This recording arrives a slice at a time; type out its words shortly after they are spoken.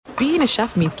being a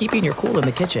chef means keeping your cool in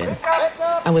the kitchen.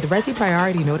 And with Resi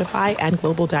Priority Notify and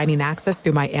Global Dining Access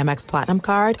through my Amex Platinum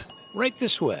card, right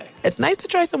this way. It's nice to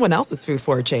try someone else's food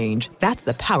for a change. That's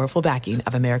the powerful backing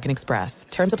of American Express.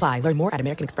 Terms apply. Learn more at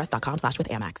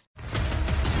americanexpress.com/withAmex.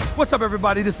 What's up,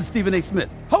 everybody? This is Stephen A. Smith,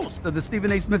 host of the Stephen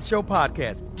A. Smith Show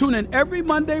podcast. Tune in every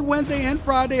Monday, Wednesday, and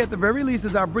Friday at the very least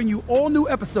as I bring you all new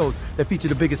episodes that feature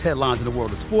the biggest headlines in the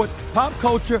world of sports, pop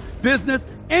culture, business,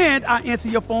 and I answer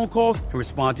your phone calls and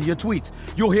respond to your tweets.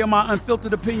 You'll hear my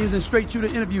unfiltered opinions and straight-shooter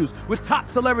interviews with top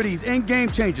celebrities and game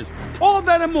changers. All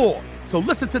that and more. So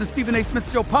listen to the Stephen A.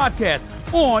 Smith Show podcast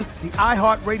on the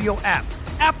iHeartRadio app,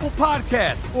 Apple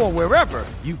Podcasts, or wherever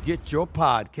you get your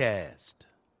podcast.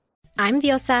 I'm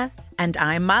Diosa. And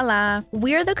I'm Mala.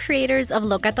 We're the creators of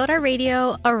Locatora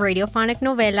Radio, a radiophonic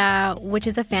novela, which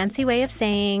is a fancy way of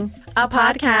saying a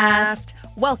podcast.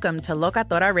 Welcome to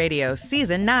Locatora Radio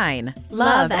Season 9.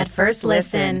 Love at First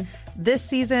Listen. This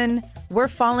season, we're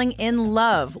falling in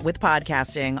love with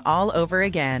podcasting all over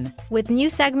again. With new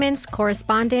segments,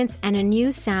 correspondence, and a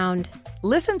new sound.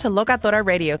 Listen to Locatora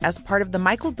Radio as part of the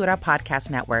My Cultura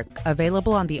Podcast Network.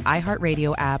 Available on the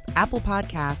iHeartRadio app, Apple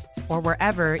Podcasts, or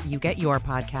wherever you get your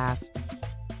podcasts.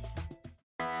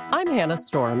 I'm Hannah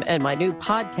Storm, and my new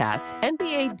podcast,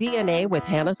 NBA DNA with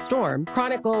Hannah Storm,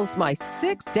 chronicles my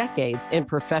 6 decades in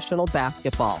professional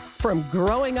basketball. From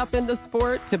growing up in the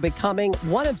sport to becoming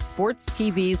one of sports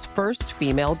TV's first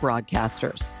female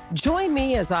broadcasters. Join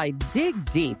me as I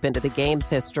dig deep into the game's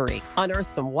history,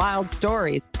 unearth some wild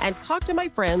stories, and talk to my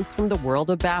friends from the world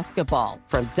of basketball,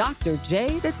 from Dr.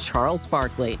 J to Charles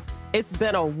Barkley. It's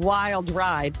been a wild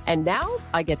ride, and now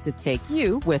I get to take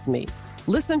you with me.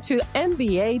 Listen to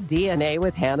NBA DNA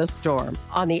with Hannah Storm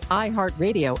on the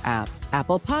iHeartRadio app,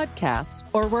 Apple Podcasts,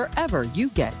 or wherever you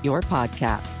get your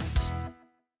podcasts.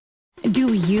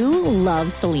 Do you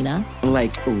love Selena?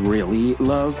 Like, really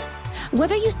love?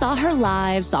 Whether you saw her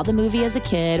live, saw the movie as a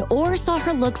kid, or saw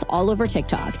her looks all over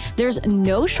TikTok, there's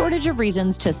no shortage of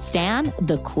reasons to stan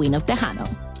the Queen of Tejano.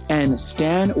 And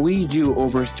Stan, we do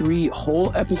over 3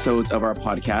 whole episodes of our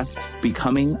podcast,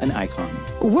 Becoming an Icon.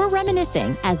 We're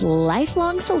reminiscing as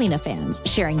lifelong Selena fans,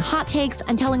 sharing hot takes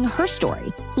and telling her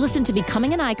story. Listen to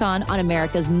Becoming an Icon on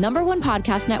America's #1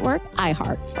 podcast network,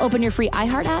 iHeart. Open your free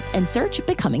iHeart app and search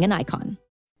Becoming an Icon.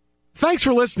 Thanks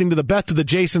for listening to the Best of the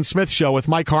Jason Smith Show with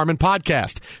Mike Harmon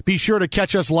podcast. Be sure to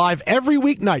catch us live every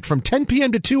weeknight from 10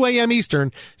 p.m. to 2 a.m.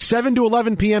 Eastern, 7 to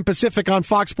 11 p.m. Pacific on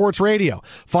Fox Sports Radio.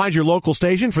 Find your local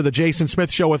station for the Jason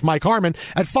Smith Show with Mike Harmon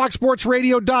at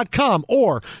foxsportsradio.com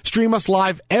or stream us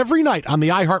live every night on the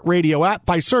iHeartRadio app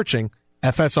by searching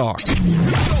FSR.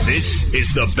 This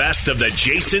is the Best of the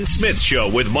Jason Smith Show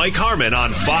with Mike Harmon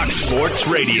on Fox Sports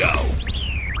Radio.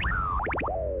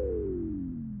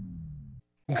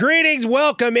 Greetings,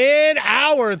 welcome in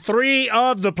hour 3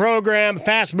 of the program,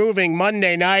 fast-moving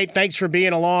Monday night. Thanks for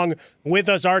being along with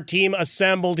us. Our team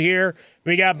assembled here.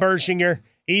 We got Bershinger,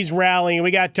 he's rallying.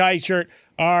 We got Teichert,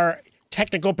 our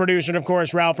technical producer, and of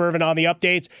course, Ralph Irvin on the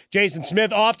updates. Jason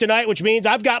Smith off tonight, which means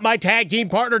I've got my tag team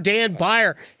partner, Dan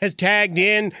Byer, has tagged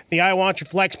in the I Want Your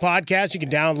Flex podcast. You can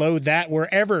download that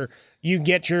wherever you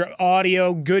get your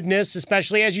audio goodness,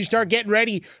 especially as you start getting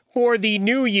ready for the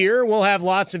new year. We'll have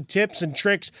lots of tips and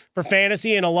tricks for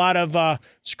fantasy and a lot of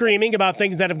screaming about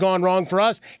things that have gone wrong for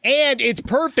us. And it's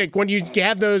perfect when you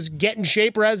have those get in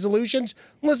shape resolutions.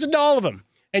 Listen to all of them.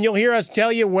 And you'll hear us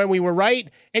tell you when we were right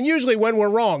and usually when we're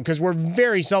wrong, because we're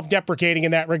very self-deprecating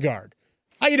in that regard.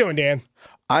 How you doing, Dan?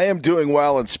 I am doing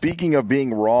well. And speaking of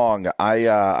being wrong,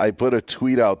 I put a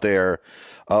tweet out there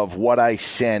of what I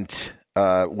sent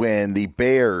when the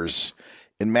Bears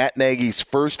in Matt Nagy's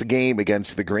first game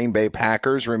against the Green Bay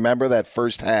Packers. Remember that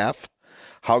first half?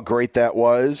 How great that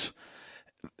was?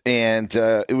 And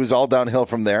it was all downhill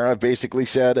from there, I basically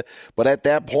said. But at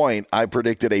that point, I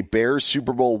predicted a Bears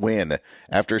Super Bowl win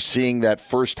after seeing that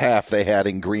first half they had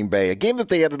in Green Bay, a game that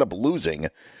they ended up losing.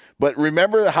 But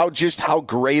remember how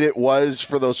great it was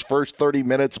for those first 30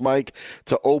 minutes, Mike,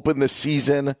 to open the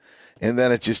season. And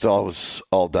then it just was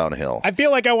all downhill. I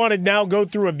feel like I want to now go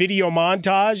through a video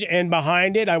montage, and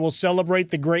behind it I will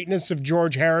celebrate the greatness of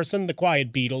George Harrison, the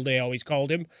Quiet Beatle, they always called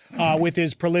him, with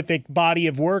his prolific body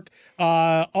of work.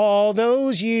 All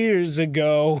those years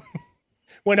ago,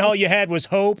 when all you had was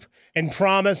hope and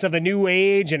promise of a new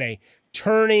age and a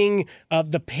turning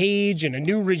of the page and a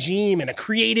new regime and a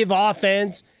creative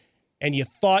offense, and you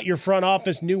thought your front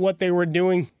office knew what they were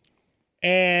doing.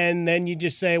 And then you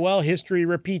just say, well, history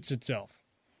repeats itself.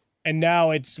 And now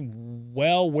it's,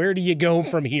 well, where do you go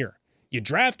from here? You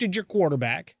drafted your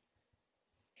quarterback,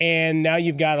 and now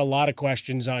you've got a lot of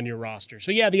questions on your roster. So,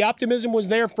 yeah, the optimism was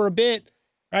there for a bit,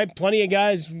 right? Plenty of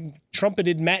guys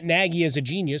trumpeted Matt Nagy as a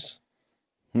genius.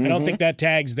 I don't think that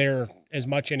tag's there as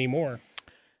much anymore.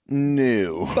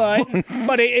 No.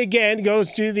 But it again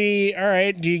goes to the, all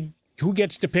right, who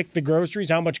gets to pick the groceries?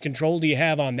 How much control do you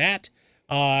have on that?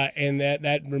 And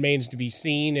that remains to be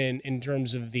seen in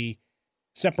terms of the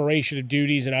separation of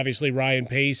duties. And obviously Ryan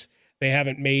Pace, they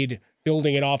haven't made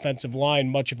building an offensive line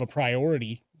much of a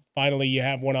priority. Finally, you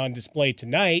have one on display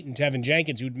tonight, and Tevin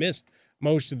Jenkins, who'd missed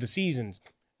most of the seasons.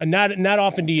 And not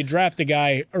often do you draft a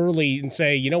guy early and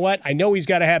say, you know what, I know he's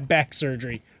got to have back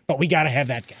surgery, but we got to have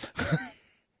that guy.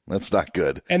 That's not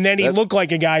good. And then he looked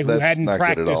like a guy who hadn't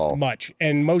practiced much.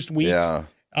 And most weeks,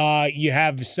 you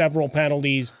have several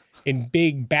penalties in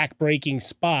big back-breaking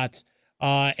spots,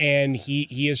 and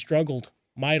he has struggled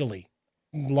mightily.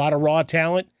 A lot of raw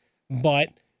talent, but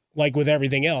like with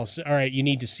everything else, all right, you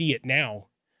need to see it now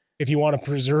if you want to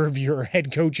preserve your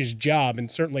head coach's job. And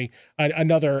certainly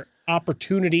another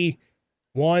opportunity,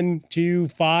 1, 2,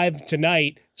 5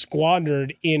 tonight,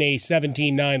 squandered in a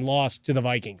 17-9 loss to the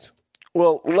Vikings.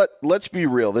 Well, let's be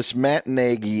real. This Matt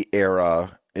Nagy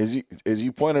era, as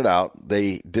you pointed out,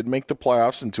 they did make the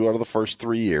playoffs in 2 out of the first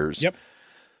 3 years. Yep.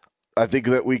 I think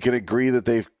that we can agree that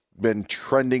they've been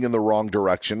trending in the wrong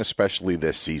direction, especially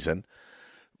this season.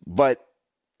 But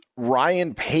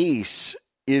Ryan Pace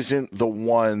isn't the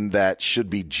one that should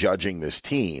be judging this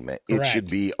team. Correct. It should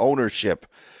be ownership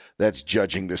that's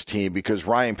judging this team, because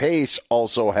Ryan Pace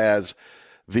also has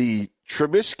the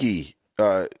Trubisky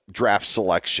draft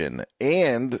selection.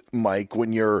 And Mike,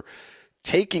 when you're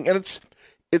taking, and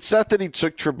it's not that he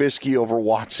took Trubisky over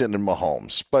Watson and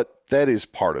Mahomes, but that is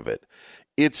part of it.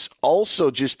 It's also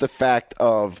just the fact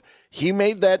of he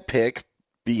made that pick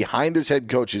behind his head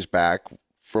coach's back,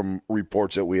 from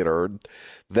reports that we had heard,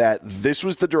 that this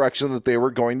was the direction that they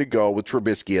were going to go with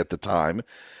Trubisky at the time.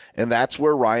 And that's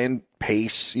where Ryan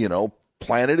Pace,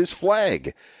 planted his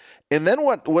flag. And then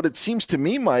what it seems to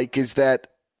me, Mike, is that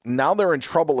now they're in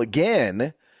trouble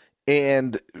again,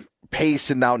 and Pace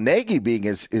and now Nagy being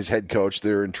his head coach,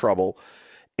 they're in trouble.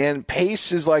 And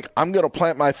Pace is like, I'm going to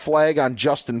plant my flag on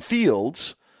Justin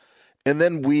Fields. And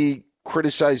then we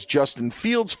criticize Justin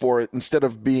Fields for it instead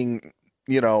of being,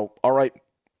 all right,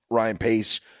 Ryan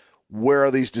Pace, where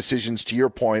are these decisions, to your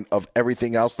point, of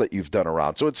everything else that you've done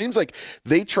around? So it seems like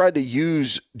they tried to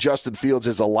use Justin Fields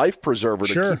as a life preserver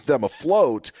to keep them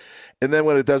afloat. And then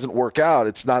when it doesn't work out,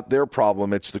 it's not their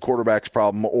problem. It's the quarterback's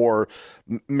problem, or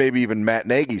maybe even Matt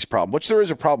Nagy's problem, which there is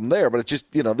a problem there. But it's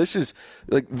just, this is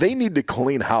like, they need to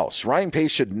clean house. Ryan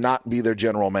Pace should not be their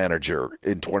general manager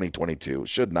in 2022.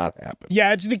 Should not happen.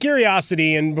 Yeah, it's the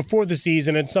curiosity. And before the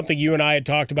season, it's something you and I had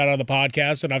talked about on the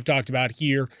podcast, and I've talked about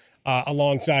here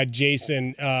alongside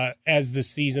Jason as the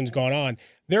season's gone on.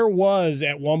 There was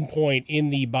at one point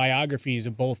in the biographies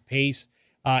of both Pace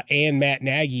and Matt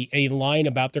Nagy a line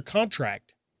about their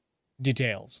contract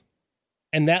details.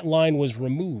 And that line was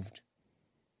removed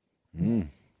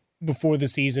before the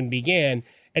season began.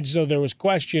 And so there was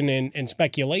question and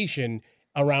speculation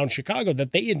around Chicago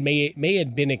that they may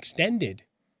have been extended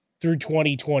through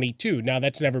 2022. Now,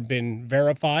 that's never been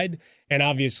verified. And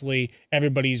obviously,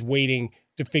 everybody's waiting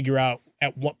to figure out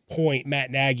at what point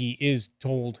Matt Nagy is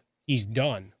told he's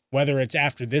done, whether it's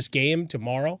after this game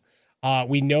tomorrow.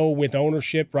 We know with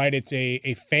ownership, right, it's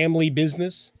a family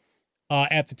business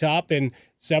at the top, and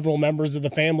several members of the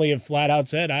family have flat out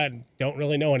said, I don't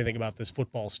really know anything about this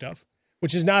football stuff,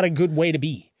 which is not a good way to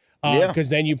be, because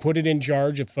then you put it in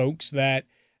charge of folks that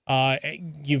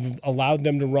you've allowed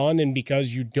them to run, and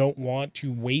because you don't want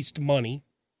to waste money,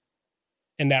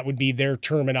 and that would be their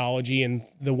terminology and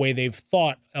the way they've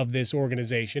thought of this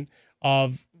organization,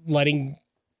 of letting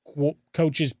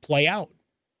coaches play out,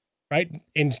 right?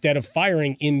 Instead of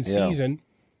firing in season,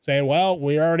 saying, well,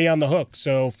 we're already on the hook,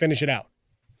 so finish it out.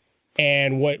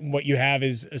 And what you have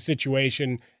is a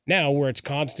situation now where it's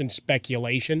constant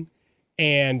speculation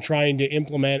and trying to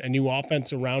implement a new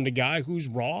offense around a guy who's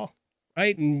raw,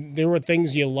 right? And there were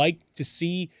things you like to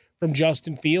see from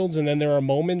Justin Fields, and then there are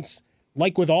moments,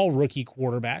 like with all rookie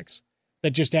quarterbacks,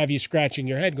 that just have you scratching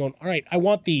your head going, all right, I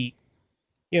want the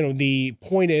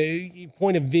point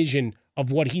of vision of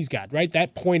what he's got, right?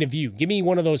 That point of view. Give me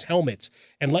one of those helmets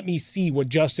and let me see what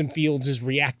Justin Fields is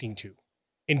reacting to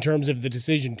in terms of the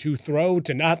decision to throw,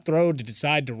 to not throw, to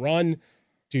decide to run,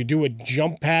 to do a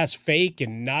jump pass fake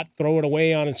and not throw it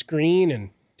away on a screen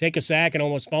and take a sack and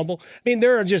almost fumble. I mean,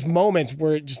 there are just moments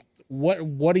where it just,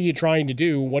 what are you trying to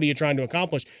do? What are you trying to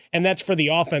accomplish? And that's for the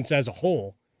offense as a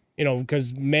whole,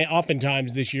 because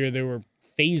oftentimes this year there were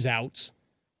phase outs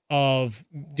of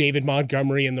David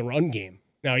Montgomery in the run game.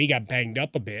 Now, he got banged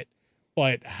up a bit,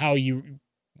 but how you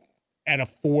at a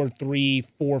 4.3,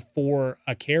 4.4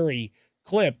 a carry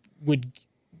clip would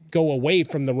go away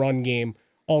from the run game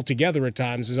altogether at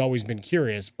times has always been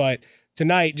curious. But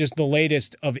tonight, just the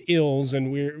latest of ills,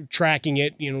 and we're tracking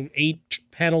it, 8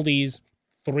 penalties,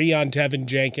 3 on Tevin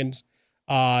Jenkins,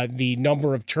 the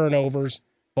number of turnovers,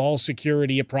 ball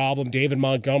security a problem. David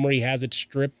Montgomery has it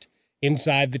stripped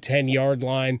inside the 10-yard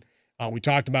line. We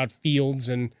talked about Fields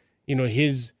and,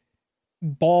 his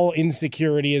ball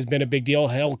insecurity has been a big deal.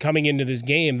 Hell, coming into this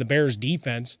game, the Bears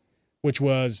defense, which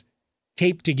was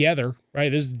taped together,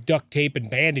 right? This is duct tape and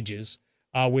bandages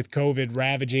with COVID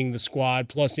ravaging the squad,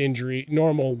 plus injury,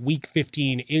 normal week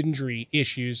 15 injury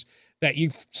issues, that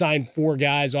you signed 4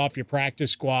 guys off your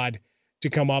practice squad to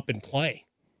come up and play.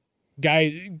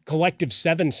 Collective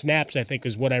 7 snaps, I think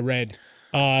is what I read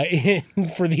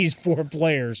for these 4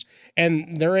 players.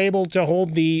 And they're able to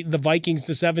hold the Vikings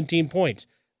to 17 points.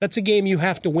 That's a game you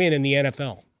have to win in the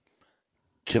NFL.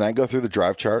 Can I go through the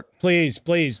drive chart? Please,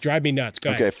 drive me nuts. Go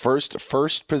ahead. Okay,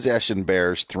 first possession,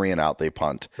 Bears 3 and out, they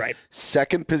punt. Right.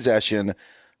 Second possession,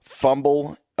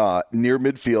 fumble near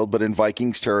midfield, but in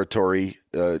Vikings territory,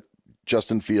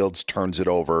 Justin Fields turns it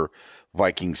over.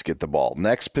 Vikings get the ball.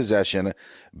 Next possession,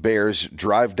 Bears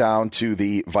drive down to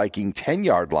the Viking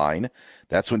 10-yard line.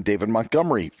 That's when David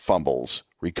Montgomery fumbles,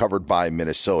 recovered by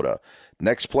Minnesota.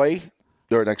 Next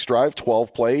drive,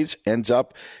 12 plays, ends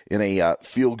up in a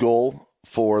field goal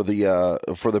for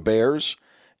the Bears.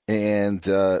 And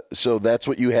so that's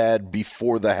what you had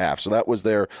before the half. So that was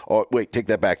their – oh, wait, take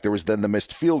that back. There was then the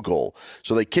missed field goal.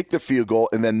 So they kicked the field goal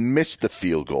and then missed the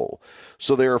field goal.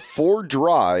 So there are 4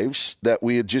 drives that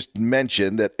we had just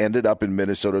mentioned that ended up in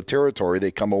Minnesota territory.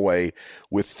 They come away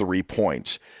with 3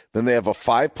 points. Then they have a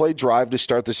 5-play drive to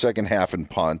start the second half and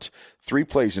punt, 3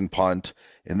 plays in punt,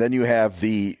 and then you have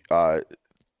the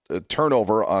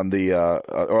turnover on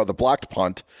or the blocked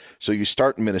punt. So you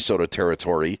start in Minnesota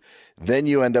territory. Then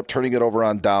you end up turning it over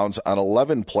on downs on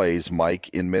 11 plays, Mike,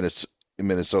 in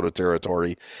Minnesota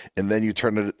territory. And then you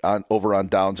turn it over on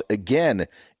downs again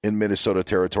in Minnesota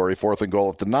territory. 4th and goal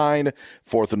at the 9,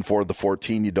 4th and 4 at the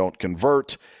 14. You don't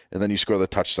convert, and then you score the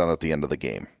touchdown at the end of the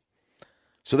game.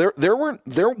 So there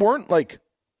weren't like,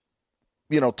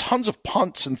 tons of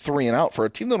punts and 3 and out for a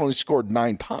team that only scored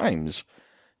 9 times.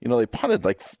 They punted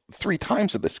like 3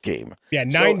 times in this game. Yeah,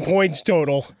 9 points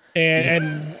total,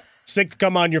 and 6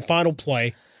 come on your final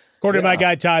play. According to my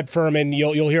guy Todd Furman,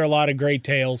 you'll hear a lot of great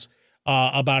tales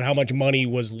about how much money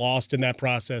was lost in that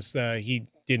process. He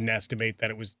didn't estimate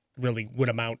that it would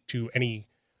amount to any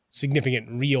significant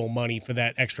real money for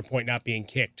that extra point not being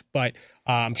kicked. But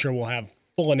I'm sure we'll have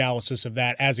full analysis of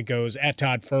that as it goes at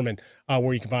Todd Furman,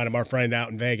 where you can find him, our friend out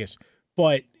in Vegas.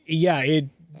 But yeah,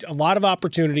 a lot of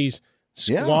opportunities.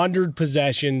 Squandered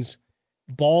possessions,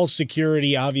 ball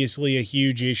security, obviously a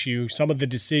huge issue. Some of the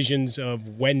decisions of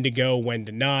when to go, when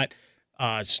to not.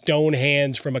 Stone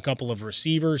hands from a couple of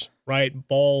receivers, right?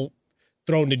 Ball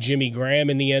thrown to Jimmy Graham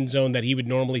in the end zone that he would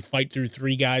normally fight through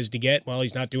 3 guys to get. Well,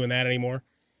 he's not doing that anymore.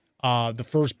 The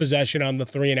first possession on the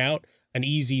 3 and out, an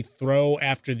easy throw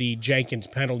after the Jenkins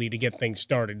penalty to get things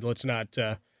started. Let's not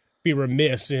be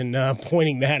remiss in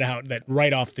pointing that out, that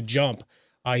right off the jump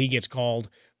he gets called.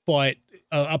 But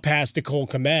a pass to Cole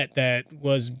Kmet that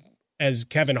was, as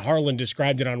Kevin Harlan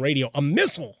described it on radio, a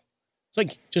missile. It's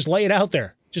like, just lay it out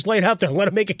there. Just lay it out there. Let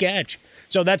him make a catch.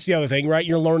 So that's the other thing, right?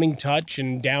 You're learning touch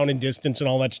and down and distance and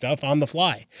all that stuff on the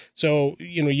fly. So,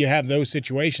 you have those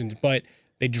situations. But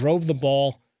they drove the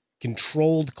ball,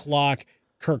 controlled clock.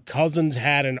 Kirk Cousins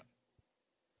had an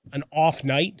off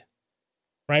night,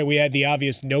 right? We had the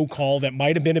obvious no call that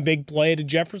might have been a big play to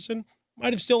Jefferson.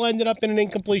 Might have still ended up in an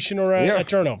incompletion or a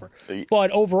turnover.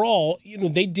 But overall,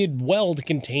 they did well to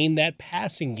contain that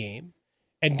passing game.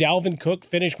 And Dalvin Cook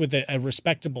finished with a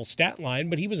respectable stat line,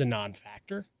 but he was a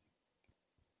non-factor.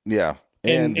 Yeah.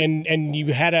 And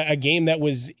you had a game that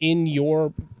was in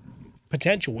your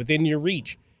potential, within your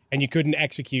reach, and you couldn't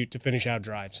execute to finish out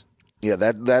drives. Yeah,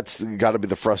 that's got to be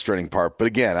the frustrating part. But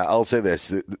again, I'll say this: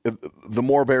 the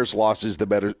more Bears losses, the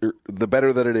better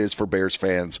that it is for Bears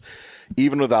fans,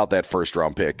 even without that first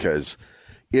round pick, because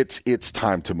it's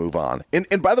time to move on.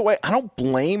 And by the way, I don't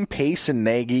blame Pace and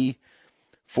Nagy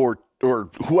or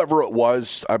whoever it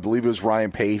was. I believe it was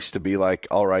Ryan Pace to be like,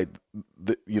 all right,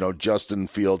 Justin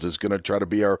Fields is going to try to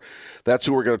be that's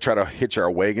who we're going to try to hitch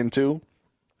our wagon to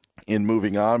in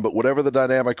moving on. But whatever the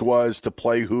dynamic was to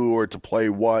play who or to play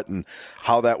what and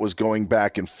how that was going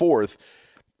back and forth,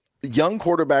 young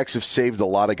quarterbacks have saved a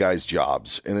lot of guys'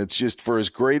 jobs. And it's just, for as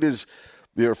great as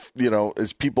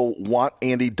as people want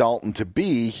Andy Dalton to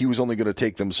be, he was only going to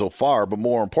take them so far. But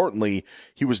more importantly,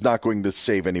 he was not going to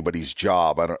save anybody's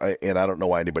job. I don't know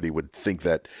why anybody would think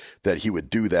that he would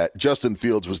do that. Justin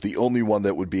Fields was the only one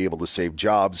that would be able to save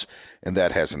jobs, and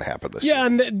that hasn't happened this year. Yeah,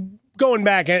 and going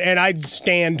back, and I'd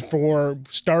stand for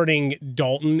starting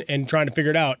Dalton and trying to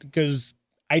figure it out, because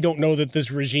I don't know that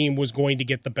this regime was going to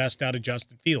get the best out of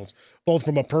Justin Fields, both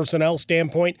from a personnel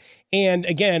standpoint and,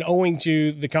 again, owing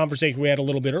to the conversation we had a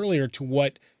little bit earlier to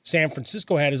what San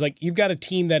Francisco had, is like, you've got a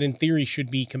team that in theory should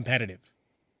be competitive,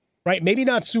 right? Maybe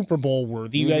not Super Bowl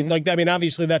worthy. Mm-hmm.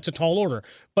 Obviously that's a tall order,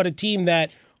 but a team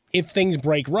that, if things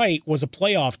break right, was a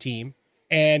playoff team,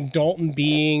 and Dalton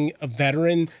being a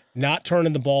veteran, not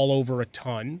turning the ball over a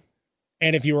ton.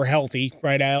 And if you were healthy,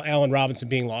 right, Allen Robinson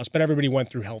being lost, but everybody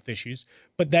went through health issues,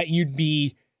 but that you'd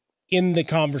be in the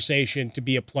conversation to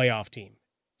be a playoff team.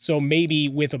 So maybe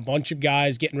with a bunch of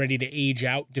guys getting ready to age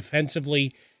out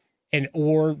defensively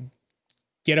or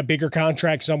get a bigger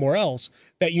contract somewhere else,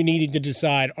 that you needed to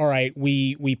decide, all right,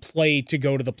 we play to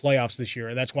go to the playoffs this year.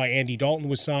 And that's why Andy Dalton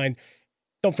was signed.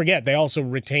 Don't forget, they also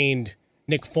retained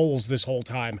Nick Foles this whole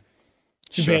time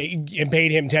and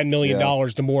paid him $10 million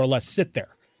to more or less sit there.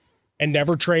 And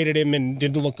never traded him, and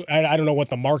didn't look. I don't know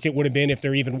what the market would have been if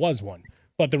there even was one.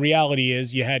 But the reality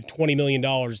is, you had $20 million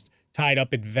tied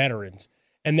up in veterans.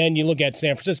 And then you look at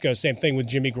San Francisco, same thing with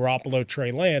Jimmy Garoppolo, Trey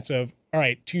Lance, of, all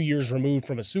right, 2 years removed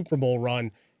from a Super Bowl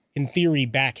run, in theory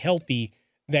back healthy,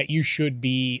 that you should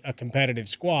be a competitive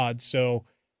squad. So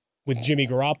with Jimmy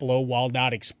Garoppolo, while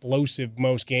not explosive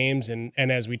most games, and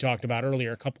as we talked about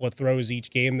earlier, a couple of throws each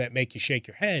game that make you shake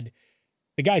your head,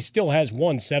 the guy still has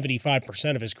won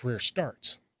 75% of his career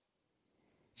starts.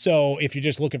 So if you're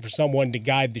just looking for someone to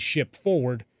guide the ship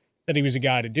forward, then he was a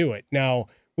guy to do it. Now,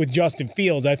 with Justin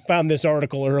Fields, I found this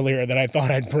article earlier that I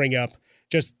thought I'd bring up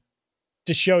just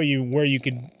to show you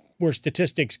where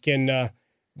statistics can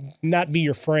not be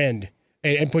your friend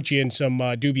and put you in some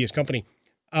dubious company.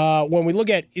 When we look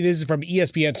at, this is from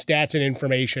ESPN Stats and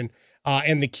Information,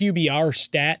 and the QBR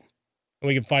stat, and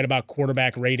we can fight about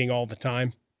quarterback rating all the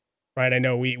time. Right, I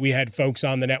know we had folks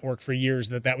on the network for years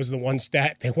that was the one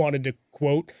stat they wanted to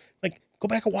quote. It's like, go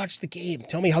back and watch the game.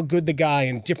 Tell me how good the guy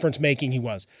and difference-making he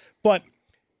was. But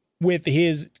with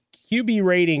his QB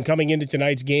rating coming into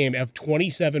tonight's game of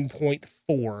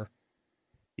 27.4,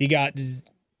 you got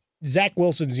Zach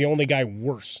Wilson's the only guy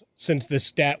worse since this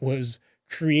stat was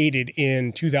created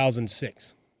in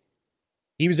 2006.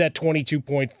 He was at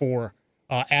 22.4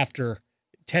 after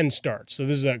 10 starts. So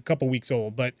this is a couple weeks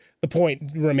old, but the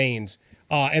point remains.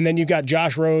 And then you've got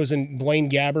Josh Rose and Blaine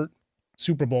Gabbert,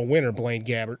 Super Bowl winner Blaine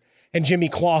Gabbert, and Jimmy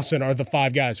Clausen are the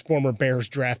five guys, former Bears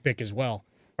draft pick as well.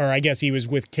 Or I guess he was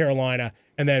with Carolina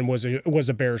and then was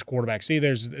a Bears quarterback. See,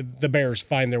 there's the Bears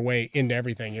find their way into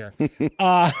everything here.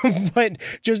 But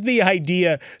just the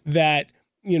idea that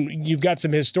you've got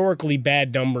some historically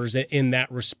bad numbers in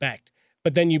that respect.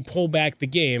 But then you pull back the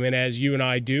game, and as you and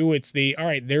I do, it's all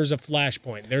right, there's a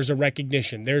flashpoint, there's a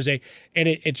recognition,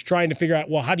 it's trying to figure out,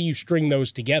 well, how do you string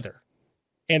those together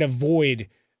and avoid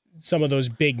some of those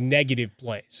big negative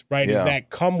plays, right? Yeah. Does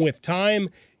that come with time?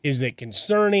 Is it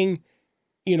concerning?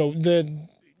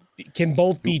 Can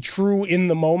both be true in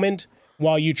the moment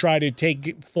while you try to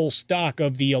take full stock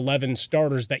of the 11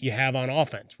 starters that you have on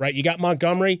offense, right? You got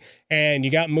Montgomery and you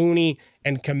got Mooney,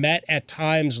 and Kmet at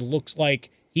times looks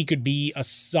like he could be a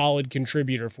solid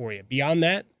contributor for you. Beyond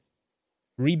that,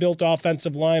 rebuilt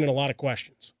offensive line and a lot of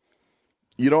questions.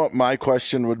 You know what my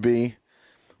question would be?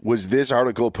 Was this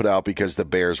article put out because the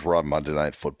Bears were on Monday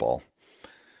Night Football?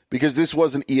 Because this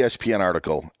was an ESPN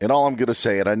article, and all I'm going to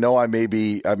say, and I know I may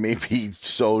be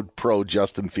so pro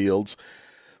Justin Fields,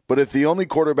 but if the only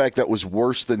quarterback that was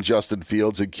worse than Justin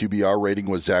Fields in QBR rating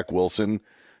was Zach Wilson,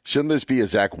 shouldn't this be a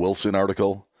Zach Wilson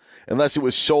article? Unless it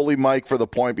was solely, Mike, for the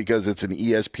point because it's an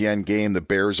ESPN game, the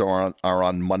Bears are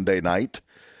on Monday night.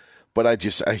 But I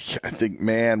think,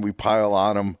 man, we pile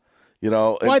on them,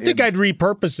 Well, I think I'd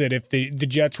repurpose it if the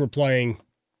Jets were playing,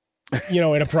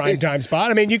 in a primetime spot.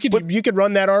 I mean, you could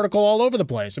run that article all over the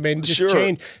place. I mean, just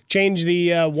change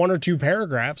the one or two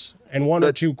paragraphs and one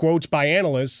or two quotes by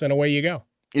analysts, and away you go.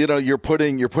 You're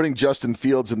putting Justin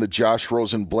Fields in the Josh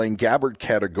Rosen, Blaine Gabbert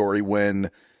category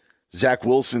when Zach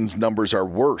Wilson's numbers are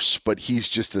worse, but he's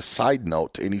just a side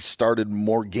note, and he started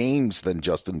more games than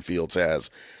Justin Fields has.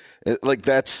 I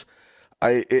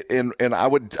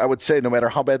would say no matter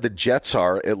how bad the Jets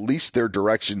are, at least their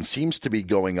direction seems to be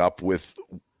going up with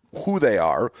who they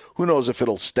are. Who knows if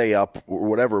it'll stay up or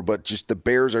whatever, but just the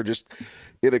Bears are just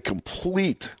in a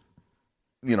complete,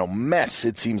 mess,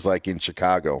 it seems like, in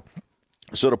Chicago.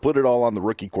 So to put it all on the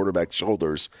rookie quarterback's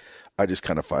shoulders, I just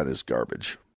kind of find this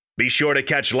garbage. Be sure to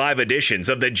catch live editions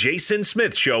of The Jason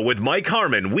Smith Show with Mike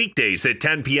Harmon weekdays at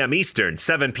 10 p.m. Eastern,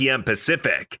 7 p.m.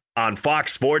 Pacific on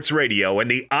Fox Sports Radio and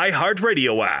the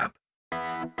iHeartRadio app.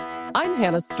 I'm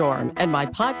Hannah Storm, and my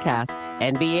podcast,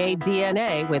 NBA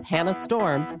DNA with Hannah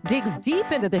Storm, digs deep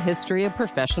into the history of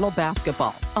professional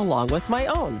basketball, along with my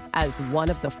own, as one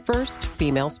of the first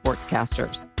female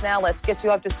sportscasters. Now let's get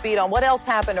you up to speed on what else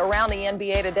happened around the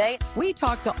NBA today. We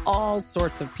talk to all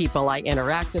sorts of people I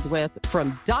interacted with,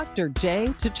 from Dr.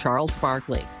 J to Charles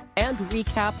Barkley, and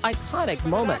recap iconic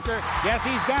moments. Yes,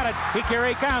 he's got it. Here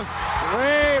he comes.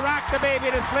 Way rock the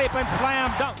baby to sleep and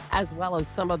slam dunk. As well as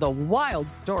some of the wild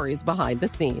stories behind the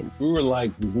scenes. We were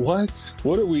like, what?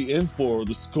 What are we in for?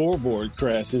 The scoreboard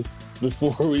crashes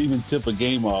before we even tip a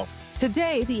game off.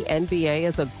 Today, the NBA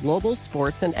is a global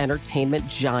sports and entertainment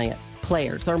giant.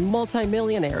 Players are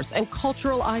multimillionaires and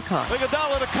cultural icons.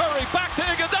 Iguodala to Curry, back to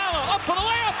Iguodala, up for the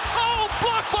layup. Oh,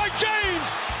 blocked by James.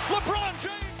 LeBron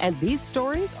James. And these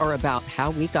stories are about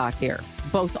how we got here,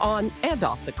 both on and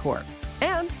off the court.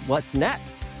 And what's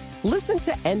next? Listen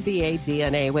to NBA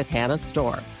DNA with Hannah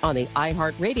Storm on the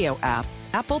iHeartRadio app,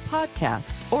 Apple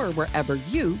Podcasts, or wherever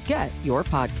you get your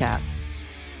podcasts.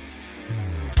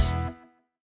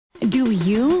 Do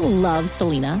you love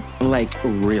Selena? Like,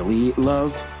 really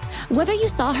love? Whether you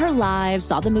saw her live,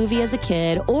 saw the movie as a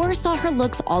kid, or saw her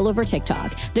looks all over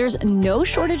TikTok, there's no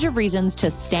shortage of reasons to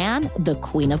stan the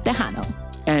Queen of Tejano.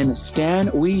 And Stan,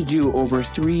 we do over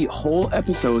 3 whole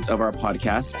episodes of our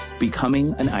podcast,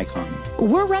 Becoming an Icon.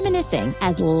 We're reminiscing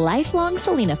as lifelong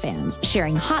Selena fans,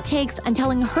 sharing hot takes and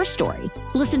telling her story.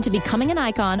 Listen to Becoming an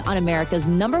Icon on America's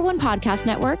 #1 podcast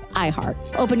network, iHeart.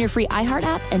 Open your free iHeart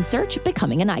app and search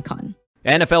Becoming an Icon.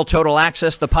 NFL Total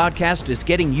Access, the podcast, is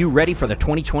getting you ready for the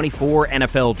 2024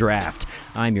 NFL Draft.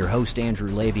 I'm your host, Andrew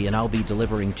Levy, and I'll be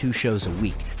delivering 2 shows a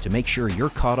week to make sure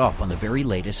you're caught up on the very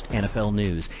latest NFL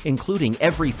news, including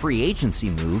every free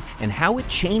agency move and how it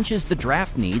changes the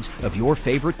draft needs of your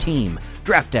favorite team.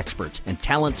 Draft experts and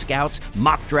talent scouts,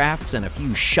 mock drafts, and a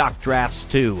few shock drafts,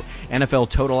 too. NFL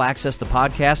Total Access, the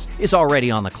podcast, is already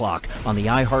on the clock on the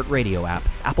iHeartRadio app,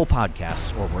 Apple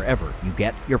Podcasts, or wherever you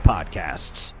get your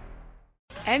podcasts.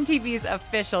 MTV's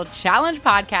official Challenge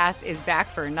podcast is back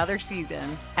for another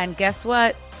season. And guess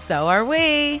what? So are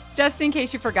we. Just in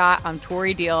case you forgot, I'm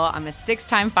Tori Deal. I'm a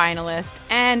 6-time finalist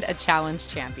and a Challenge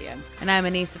champion. And I'm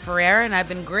Anissa Ferreira, and I've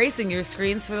been gracing your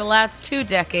screens for the last 2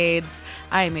 decades.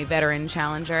 I am a veteran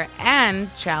challenger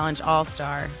and Challenge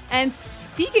All-Star. And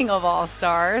speaking of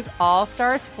All-Stars,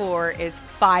 All-Stars 4 is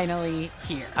finally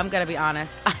here. I'm going to be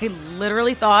honest. I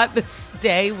literally thought this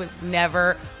day was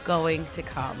never going to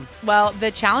come. Well,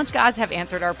 the Challenge gods have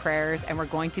answered our prayers, and we're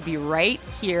going to be right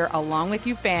here along with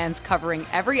you fans covering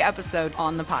every episode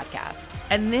on the podcast.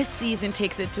 And this season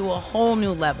takes it to a whole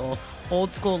new level.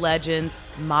 Old school legends,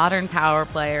 modern power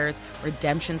players,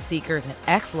 redemption seekers, and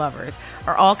ex-lovers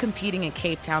are all competing in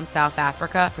Cape Town, South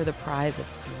Africa for the prize of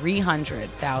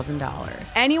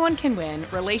 $300,000. Anyone can win,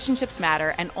 relationships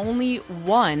matter, and only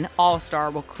one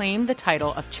All-Star will claim the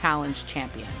title of Challenge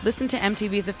champion. Listen to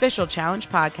MTV's official Challenge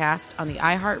podcast on the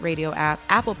iHeartRadio app,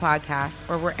 Apple Podcasts,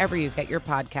 or wherever you get your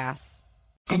podcasts.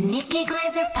 The Nikki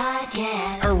Glaser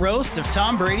Podcast. Her roast of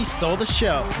Tom Brady stole the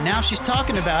show. Now she's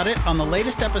talking about it on the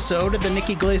latest episode of the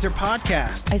Nikki Glaser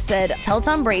Podcast. I said, tell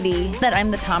Tom Brady that I'm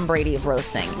the Tom Brady of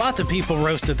roasting. Lots of people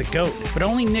roasted the GOAT, but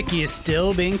only Nikki is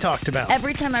still being talked about.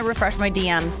 Every time I refresh my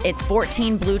DMs, it's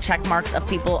 14 blue check marks of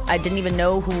people I didn't even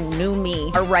know who knew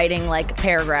me are writing like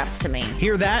paragraphs to me.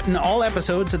 Hear that in all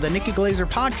episodes of the Nikki Glaser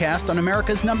Podcast on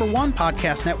America's #1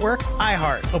 podcast network,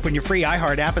 iHeart. Open your free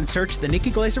iHeart app and search the Nikki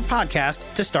Glaser Podcast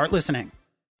to start listening.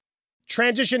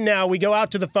 Transition now. We go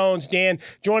out to the phones. Dan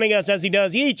joining us as he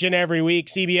does each and every week.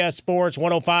 CBS Sports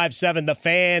 105.7 The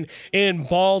Fan in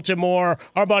Baltimore.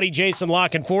 Our buddy Jason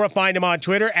Lockenfora. Find him on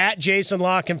Twitter at Jason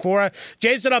Lockenfora.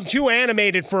 Jason, I'm too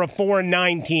animated for a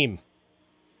 4-9 team.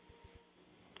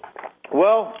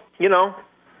 Well, you know,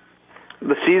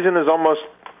 the season is almost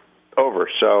over,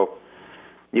 so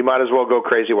you might as well go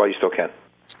crazy while you still can.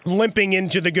 Limping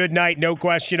into the good night, no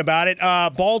question about it.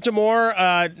 Baltimore,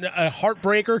 a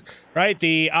heartbreaker, right?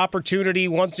 The opportunity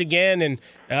once again, and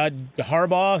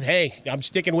Harbaugh, hey, I'm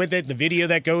sticking with it. The video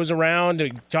that goes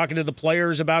around, talking to the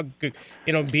players about,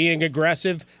 being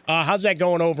aggressive. How's that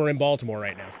going over in Baltimore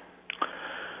right now?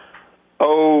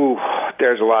 Oh,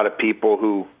 there's a lot of people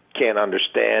who can't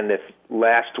understand. If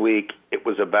last week it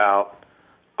was about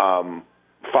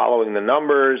following the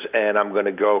numbers, and I'm going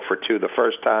to go for 2 the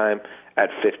first time at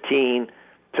 15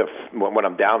 to when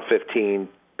I'm down 15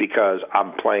 because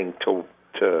I'm playing to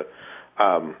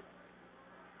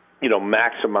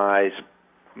maximize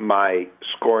my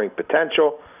scoring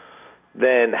potential,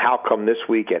 then how come this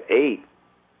week at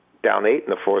down 8 in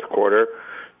the fourth quarter,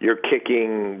 you're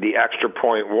kicking the extra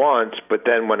point once, but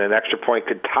then when an extra point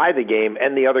could tie the game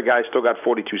and the other guy still got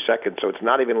 42 seconds, so it's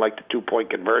not even like the 2-point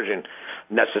conversion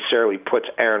necessarily puts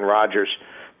Aaron Rodgers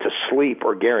to sleep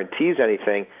or guarantees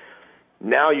anything.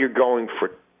 Now you're going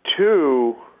for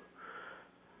 2.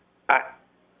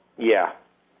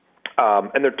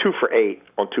 And they're 2 for 8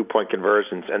 on 2-point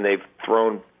conversions, and they've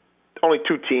thrown only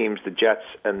 2 teams, the Jets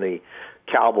and the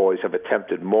Cowboys, have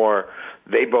attempted more.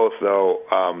 They both, though,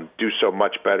 do so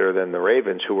much better than the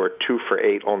Ravens, who are 2 for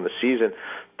 8 on the season.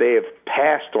 They have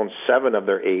passed on 7 of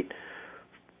their 8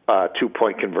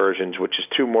 2-point conversions, which is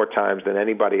 2 more times than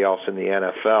anybody else in the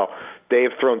NFL. They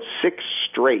have thrown 6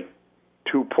 straight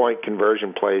 2-point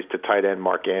conversion plays to tight end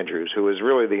Mark Andrews, who is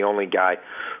really the only guy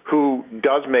who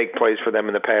does make plays for them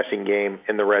in the passing game,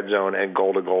 in the red zone, and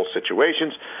goal-to-goal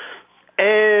situations.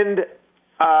 And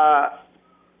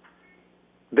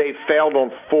they failed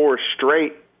on 4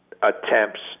 straight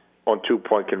attempts on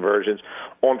 2-point conversions.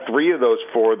 On 3 of those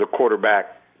 4, the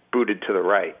quarterback booted to the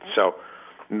right. So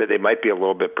they might be a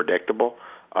little bit predictable.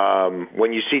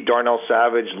 When you see Darnell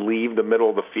Savage leave the middle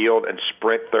of the field and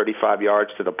sprint 35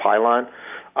 yards to the pylon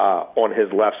on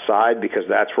his left side, because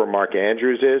that's where Mark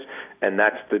Andrews is, and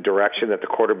that's the direction that the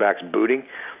quarterback's booting,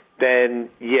 then,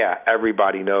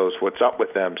 everybody knows what's up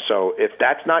with them. So if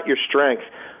that's not your strength,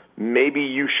 maybe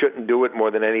you shouldn't do it more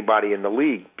than anybody in the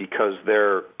league, because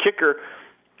their kicker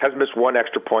has missed 1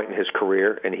 extra point in his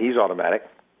career, and he's automatic.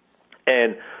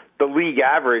 And the league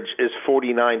average is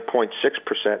 49.6%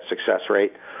 success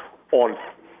rate on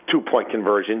 2-point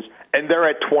conversions, and they're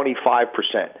at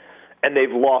 25%. And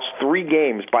they've lost 3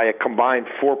 games by a combined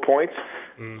 4 points,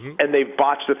 and they've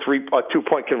botched a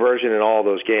 2-point conversion in all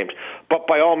those games. But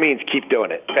by all means, keep doing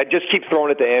it. Just keep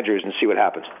throwing it to Andrews and see what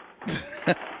happens.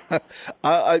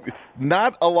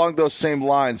 Not along those same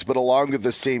lines, but along with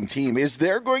the same team. Is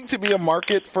there going to be a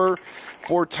market for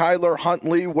Tyler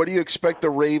Huntley? What do you expect the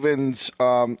Ravens,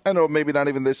 I know maybe not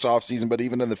even this offseason, but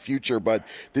even in the future, but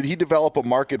did he develop a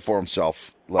market for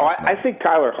himself last night? I think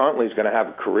Tyler Huntley's going to have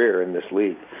a career in this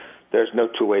league. There's no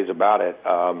 2 ways about it.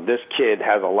 This kid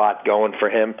has a lot going for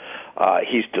him.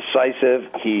 He's decisive.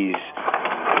 He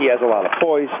has a lot of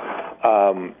poise.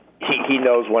 He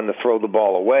knows when to throw the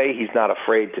ball away. He's not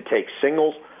afraid to take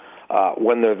singles.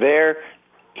 When they're there,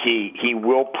 he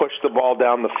will push the ball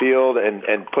down the field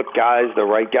and put the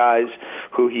right guys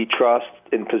who he trusts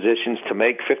in positions to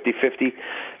make 50-50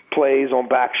 plays on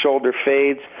back shoulder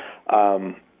fades.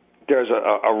 There's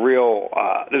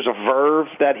there's a verve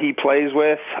that he plays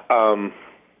with.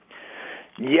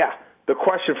 The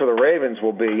question for the Ravens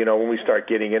will be, when we start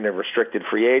getting into restricted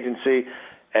free agency,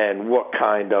 and what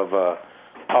kind of a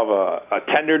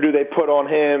tender do they put on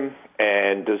him,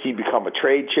 and does he become a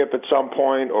trade chip at some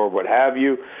point, or what have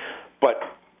you? But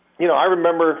I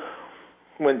remember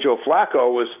when Joe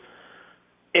Flacco was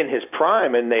in his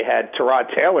prime, and they had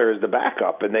Tyrod Taylor as the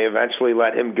backup, and they eventually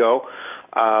let him go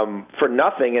for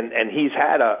nothing, and he's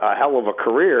had a hell of a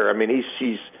career. I mean,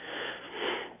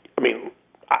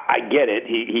 I get it.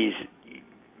 He's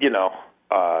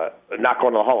not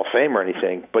going to the Hall of Fame or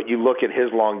anything, but you look at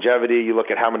his longevity, you look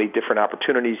at how many different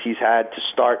opportunities he's had to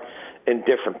start in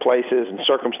different places, and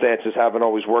circumstances haven't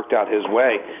always worked out his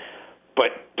way.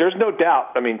 But there's no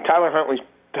doubt. I mean, Tyler Huntley's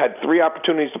had 3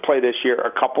 opportunities to play this year,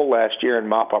 a couple last year in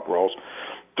mop-up roles,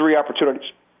 3 opportunities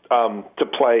to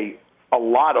play a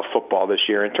lot of football this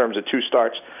year in terms of 2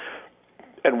 starts,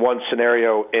 and 1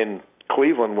 scenario in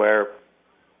Cleveland where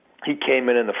he came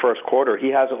in the first quarter. He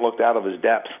hasn't looked out of his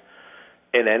depth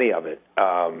in any of it.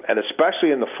 And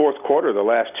especially in the fourth quarter, the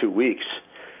last 2 weeks,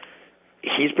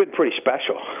 he's been pretty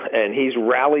special, and he's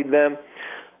rallied them.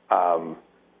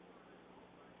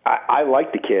 I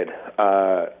like the kid.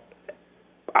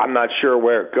 I'm not sure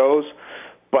where it goes,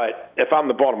 but if I'm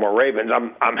the Baltimore Ravens,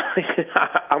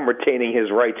 I'm retaining his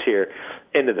rights here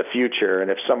into the future. And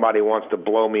if somebody wants to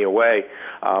blow me away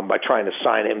by trying to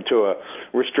sign him to a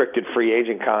restricted free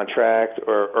agent contract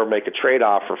or make a trade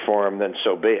offer for him, then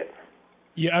so be it.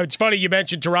 Yeah, it's funny you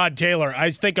mentioned Tyrod Taylor. I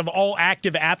think of all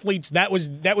active athletes, that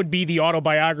would be the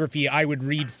autobiography I would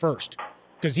read first,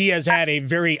 because he has had a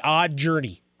very odd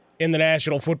journey in the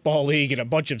National Football League and a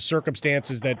bunch of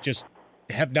circumstances that just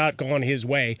have not gone his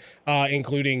way,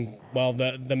 including, well,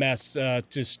 the mess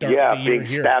to start the year being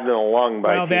here. Stabbed in the lung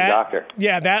by a team doctor.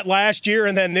 Yeah, that last year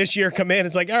and then this year come in.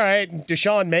 It's like, all right,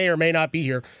 Deshaun may or may not be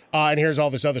here, and here's all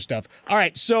this other stuff. All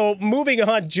right, so moving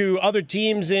on to other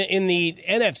teams in the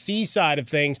NFC side of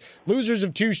things. Losers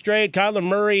of 2 straight. Kyler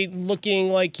Murray looking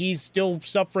like he's still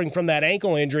suffering from that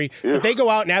ankle injury, but they go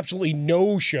out and absolutely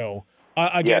no-show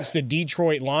against the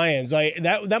Detroit Lions.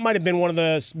 That might have been one of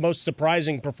the most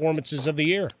surprising performances of the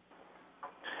year.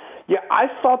 Yeah, I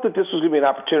thought that this was going to be an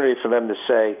opportunity for them to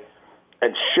say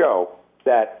and show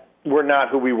that we're not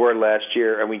who we were last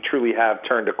year, and we truly have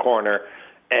turned a corner.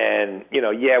 And,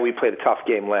 we played a tough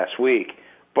game last week,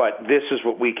 but this is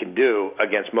what we can do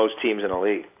against most teams in the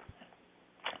league.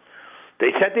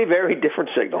 They sent a very different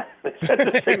signal. They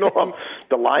sent the signal of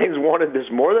the Lions wanted this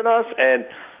more than us, and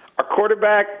our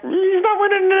quarterback, he's not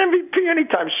winning an MVP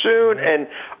anytime soon, and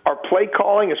our play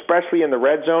calling, especially in the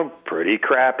red zone, pretty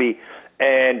crappy.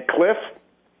 And Cliff,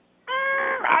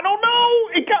 I don't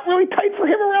know. It got really tight for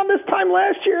him around this time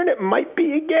last year, and it might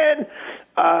be again.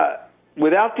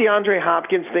 Without DeAndre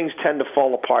Hopkins, things tend to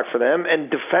fall apart for them, and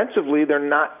defensively, they're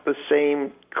not the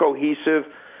same cohesive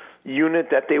unit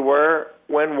that they were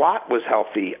when Watt was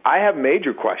healthy. I have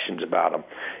major questions about them.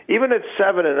 Even at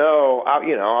 7-0, I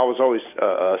was always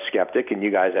a skeptic, and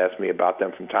you guys asked me about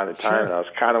them from time to time, and I was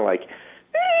kind of like,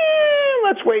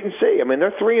 let's wait and see. I mean,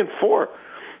 they're 3-4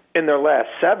 in their last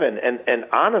 7, and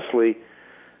honestly,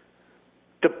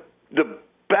 the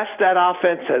best that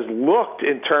offense has looked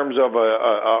in terms of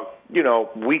a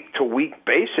week-to-week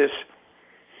basis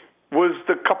was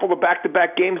the couple of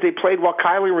back-to-back games they played while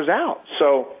Kyler was out.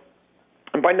 So,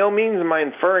 and by no means am I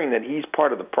inferring that he's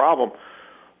part of the problem,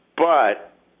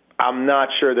 but I'm not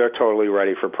sure they're totally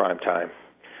ready for prime time.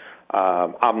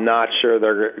 I'm not sure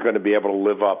they're going to be able to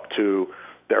live up to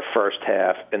their first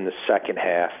half in the second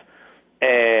half.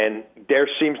 And there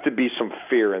seems to be some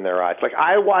fear in their eyes. Like,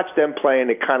 I watched them play, and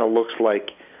it kind of looks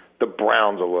like the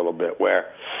Browns a little bit,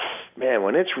 where, man,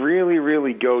 when it's really,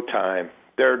 really go time,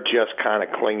 they're just kind of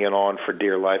clinging on for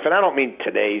dear life. And I don't mean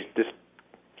this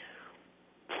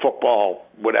football,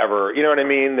 whatever, you know what I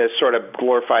mean? This sort of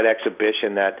glorified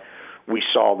exhibition that we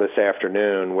saw this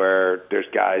afternoon where there's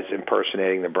guys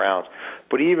impersonating the Browns.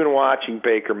 But even watching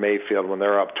Baker Mayfield when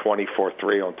they're up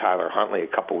 24-3 on Tyler Huntley a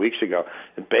couple weeks ago,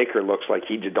 and Baker looks like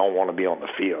he just don't want to be on the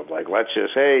field. Like, let's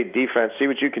just, hey, defense, see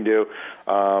what you can do.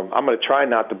 I'm going to try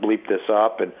not to bleep this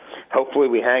up, and hopefully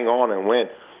we hang on and win.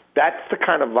 That's the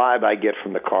kind of vibe I get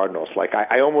from the Cardinals. Like,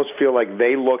 I almost feel like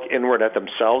they look inward at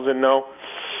themselves and know,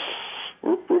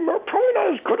 we're probably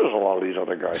not as good as a lot of these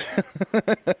other guys.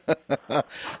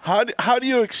 How do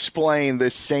you explain the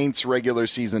Saints' regular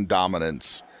season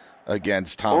dominance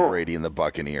against Tom Brady and the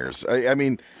Buccaneers? I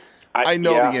mean, I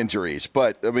know the injuries,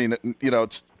 but, I mean,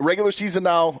 it's regular season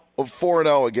now,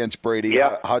 4-0 against Brady.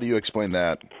 Yeah. How do you explain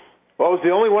that? Well, it was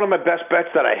the only one of my best bets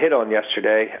that I hit on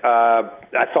yesterday.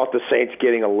 I thought the Saints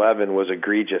getting 11 was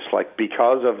egregious, like,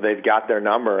 because of they've got their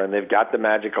number and they've got the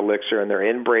magic elixir and they're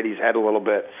in Brady's head a little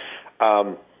bit.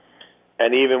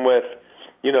 And even with,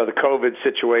 the COVID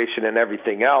situation and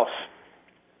everything else,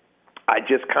 I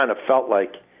just kind of felt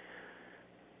like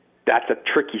that's a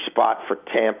tricky spot for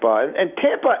Tampa. And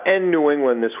Tampa and New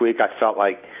England this week, I felt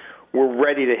like were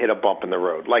ready to hit a bump in the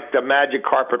road. Like, the magic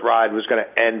carpet ride was going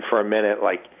to end for a minute.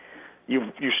 Like, you've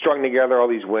strung together all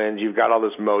these wins. You've got all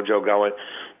this mojo going.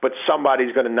 But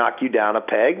somebody's going to knock you down a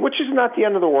peg, which is not the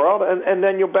end of the world, and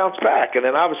then you'll bounce back. And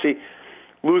then, obviously,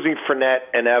 losing Fournette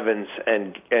and Evans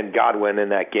and Godwin in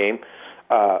that game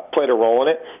played a role in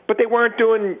it. But they weren't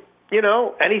doing,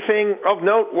 anything of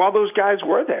note while those guys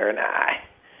were there. And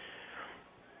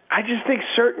I just think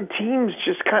certain teams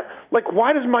just kind of, like,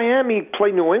 why does Miami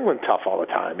play New England tough all the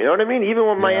time? You know what I mean? Even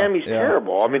when Miami's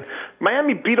terrible. I mean,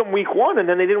 Miami beat them week 1, and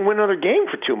then they didn't win another game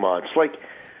for 2 months. Like,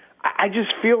 I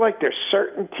just feel like there's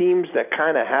certain teams that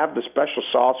kind of have the special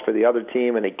sauce for the other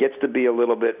team, and it gets to be a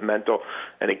little bit mental,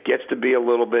 and it gets to be a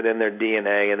little bit in their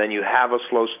DNA, and then you have a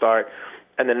slow start,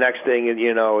 and the next thing,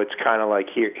 it's kind of like,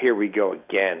 here we go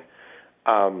again.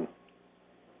 The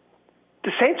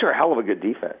Saints are a hell of a good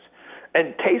defense.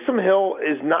 And Taysom Hill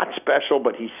is not special,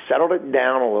 but he settled it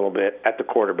down a little bit at the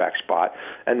quarterback spot,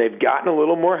 and they've gotten a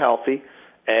little more healthy,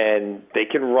 and they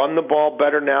can run the ball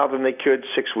better now than they could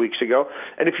 6 weeks ago.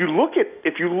 And if you look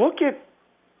at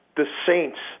the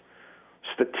Saints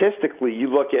statistically, you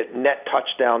look at net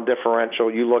touchdown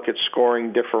differential, you look at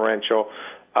scoring differential,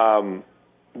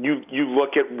 you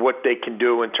look at what they can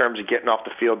do in terms of getting off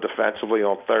the field defensively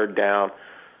on third down.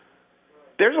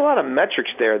 There's a lot of metrics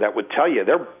there that would tell you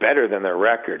they're better than their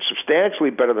record,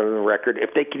 substantially better than their record,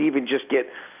 if they could even just get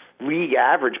league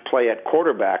average play at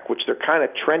quarterback, which they're kind of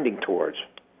trending towards.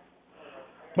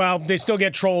 Well, they still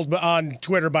get trolled on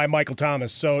Twitter by Michael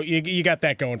Thomas, so you got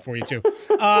that going for you too.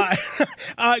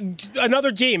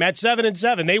 Another team at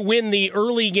 7-7, they win the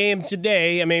early game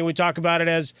today. I mean, we talk about it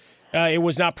as it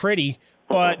was not pretty,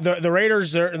 but the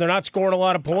Raiders they're not scoring a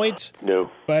lot of points. No,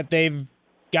 but they've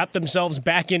got themselves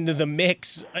back into the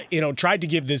mix. Tried to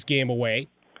give this game away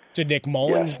to Nick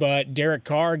Mullins, but Derek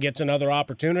Carr gets another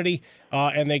opportunity,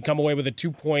 and they come away with a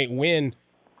 2-point win.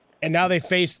 And now they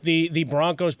face the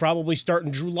Broncos, probably starting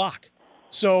Drew Lock.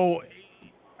 So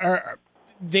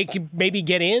they could maybe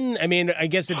get in. I mean, I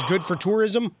guess it's good for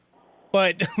tourism.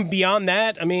 But beyond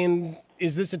that, I mean,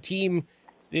 is this a team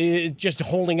just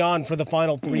holding on for the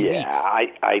final 3 weeks? Yeah,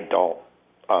 I don't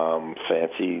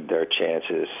fancy their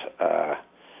chances.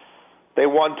 They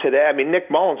won today. I mean,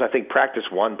 Nick Mullins, I think,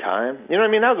 practiced one time. You know what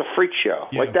I mean? That was a freak show.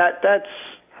 Yeah. Like that's...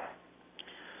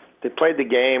 They played the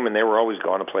game, and they were always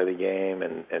going to play the game,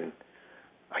 and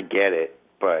I get it,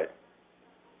 but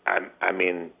I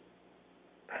mean,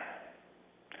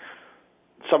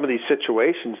 some of these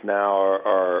situations now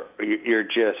are you're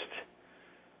just.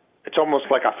 It's almost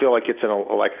like I feel like it's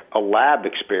like a lab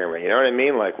experiment. You know what I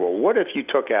mean? Like, well, what if you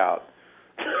took out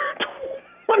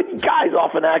 20 guys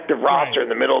off an active roster in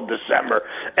the middle of December,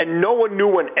 and no one knew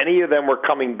when any of them were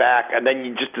coming back, and then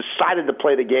you just decided to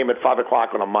play the game at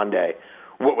 5:00 on a Monday?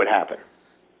 What would happen?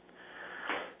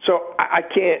 So I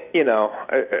can't,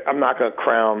 I'm not going to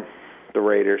crown the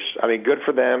Raiders. I mean, good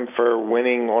for them for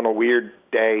winning on a weird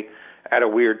day at a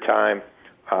weird time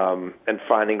and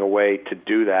finding a way to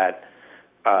do that.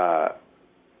 But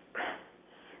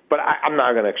I'm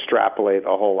not going to extrapolate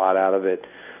a whole lot out of it.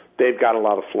 They've got a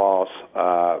lot of flaws.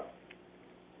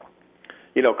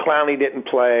 Clowney didn't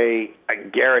play.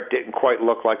 Garrett didn't quite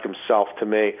look like himself to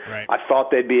me. Right. I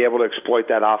thought they'd be able to exploit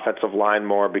that offensive line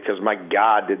more because, my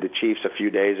God, did the Chiefs a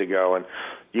few days ago. And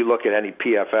you look at any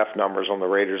PFF numbers on the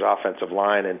Raiders' offensive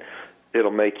line, and it'll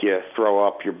make you throw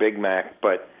up your Big Mac.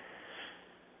 But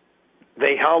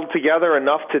they held together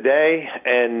enough today,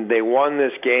 and they won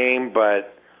this game.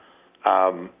 But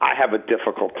I have a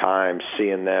difficult time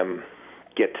seeing them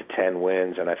get to 10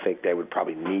 wins, and I think they would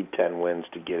probably need 10 wins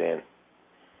to get in.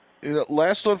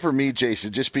 Last one for me,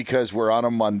 Jason, just because we're on a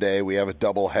Monday, we have a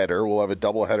doubleheader. We'll have a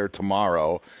doubleheader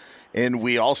tomorrow, and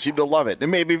we all seem to love it.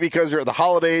 And maybe because they're the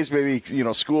holidays, maybe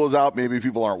school is out, maybe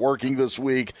people aren't working this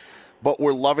week, but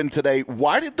we're loving today.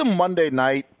 Why did the Monday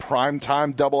night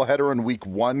primetime doubleheader in Week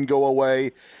 1 go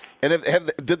away? And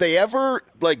did they ever,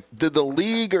 did the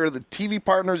league or the TV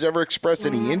partners ever express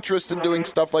any interest in doing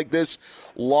stuff like this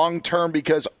long term?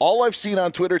 Because all I've seen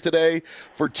on Twitter today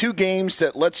for 2 games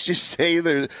that, let's just say,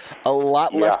 there's a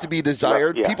lot left to be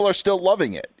desired, people are still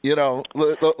loving it.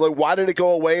 Why did it go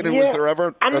away? And was there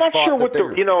ever I'm a not thought sure that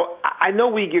what I know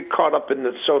we get caught up in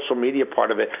the social media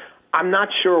part of it. I'm not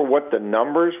sure what the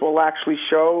numbers will actually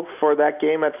show for that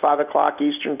game at 5:00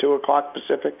 Eastern, 2:00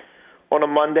 Pacific on a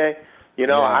Monday.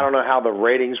 I don't know how the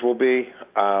ratings will be.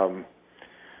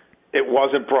 It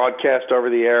wasn't broadcast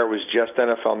over the air. It was just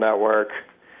NFL Network.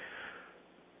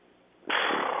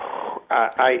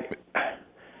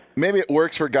 Maybe it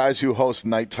works for guys who host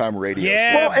nighttime radio.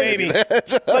 Yeah, well, maybe.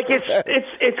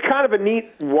 It's kind of a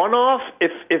neat one-off.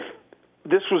 If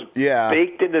this was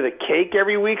baked into the cake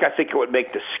every week, I think it would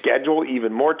make the schedule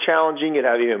even more challenging. You'd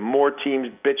have even more teams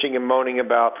bitching and moaning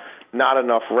about not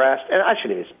enough rest. And I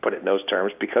shouldn't even put it in those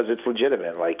terms because it's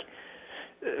legitimate. Like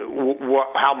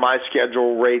how my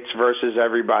schedule rates versus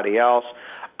everybody else.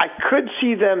 I could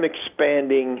see them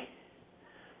expanding,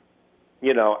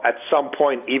 at some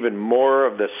point even more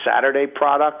of the Saturday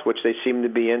product, which they seem to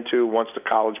be into once the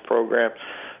college program,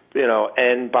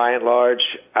 and by and large.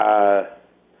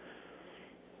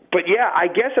 But, yeah, I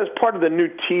guess as part of the new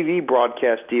TV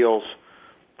broadcast deals,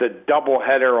 the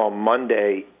doubleheader on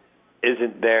Monday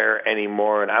isn't there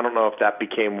anymore, and I don't know if that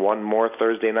became one more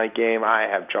Thursday night game. I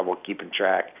have trouble keeping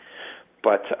track.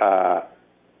 But,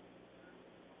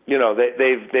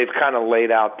 they've kind of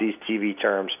laid out these TV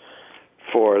terms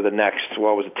for the next, it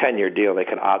was a 10-year deal.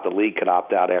 The league could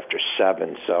opt out after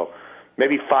 7. So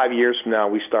maybe 5 years from now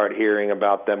we start hearing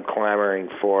about them clamoring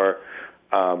for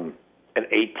an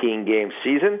 18-game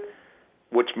season,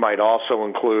 which might also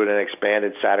include an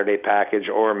expanded Saturday package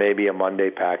or maybe a Monday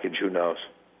package. Who knows?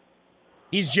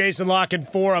 He's Jason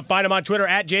Lockenfora. Find him on Twitter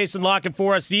at Jason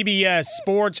Lockenfora, CBS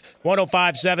Sports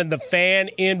 105.7 The Fan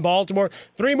in Baltimore.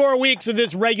 3 more weeks of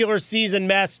this regular season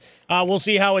mess. We'll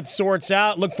see how it sorts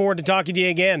out. Look forward to talking to you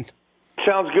again.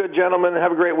 Sounds good, gentlemen.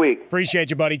 Have a great week.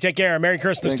 Appreciate you, buddy. Take care. Merry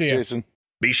Christmas to you. Jason.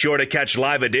 Be sure to catch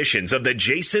live editions of The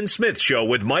Jason Smith Show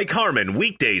with Mike Harmon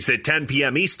weekdays at 10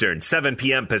 p.m. Eastern, 7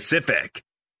 p.m. Pacific.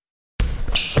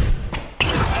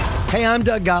 Hey, I'm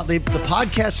Doug Gottlieb. The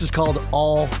podcast is called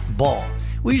All Ball.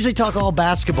 We usually talk all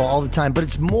basketball all the time, but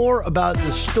it's more about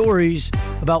the stories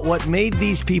about what made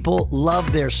these people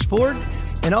love their sport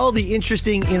and all the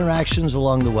interesting interactions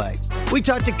along the way. We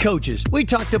talk to coaches. We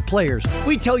talk to players.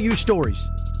 We tell you stories.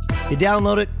 You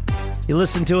download it. You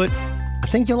listen to it. I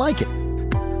think you'll like it.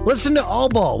 Listen to All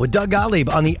Ball with Doug Gottlieb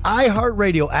on the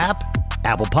iHeartRadio app,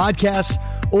 Apple Podcasts,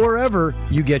 or wherever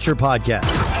you get your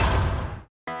podcasts.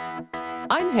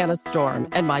 I'm Hannah Storm,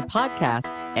 and my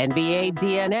podcast, NBA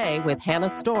DNA with Hannah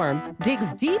Storm,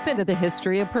 digs deep into the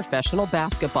history of professional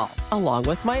basketball, along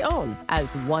with my own, as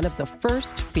one of the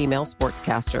first female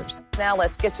sportscasters. Now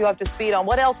let's get you up to speed on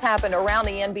what else happened around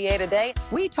the NBA today.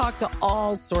 We talk to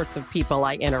all sorts of people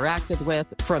I interacted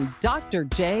with, from Dr.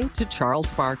 J to Charles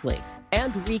Barkley,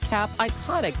 and recap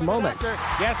iconic moments.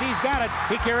 Yes, he's got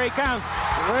it. Here he comes.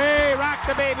 Way rock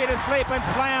the baby to sleep and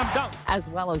slam dunk. As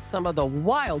well as some of the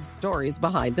wild stories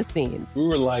behind the scenes. We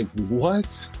were like,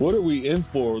 what? What are we in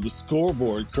for? The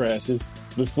scoreboard crashes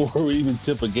before we even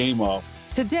tip a game off.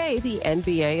 Today, the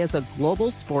NBA is a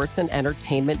global sports and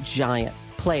entertainment giant.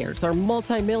 Players are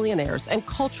multimillionaires and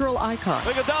cultural icons.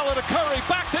 Iguodala to Curry,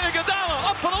 back to Iguodala,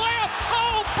 up for the layup.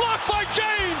 Oh, blocked by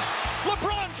James.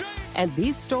 LeBron James. And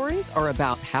these stories are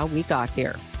about how we got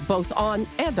here, both on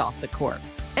and off the court.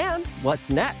 And what's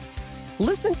next?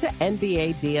 Listen to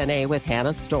NBA DNA with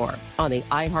Hannah Storm on the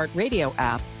iHeartRadio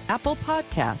app, Apple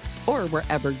Podcasts, or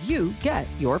wherever you get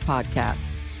your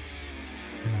podcasts.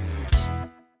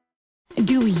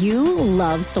 Do you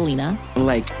love Selena?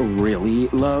 Like, really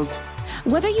love?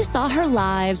 Whether you saw her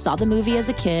live, saw the movie as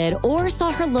a kid, or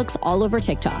saw her looks all over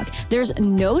TikTok, there's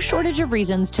no shortage of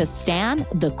reasons to stan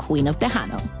the Queen of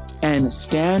Tejano. And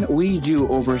Stan, we do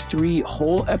over 3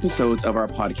 whole episodes of our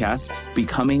podcast,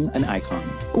 Becoming an Icon.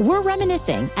 We're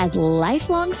reminiscing as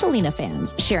lifelong Selena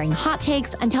fans, sharing hot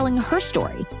takes and telling her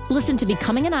story. Listen to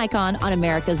Becoming an Icon on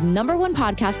America's #1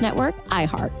 podcast network,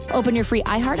 iHeart. Open your free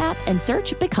iHeart app and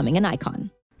search Becoming an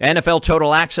Icon. NFL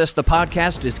Total Access, the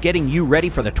podcast, is getting you ready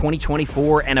for the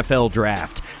 2024 NFL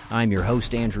Draft. I'm your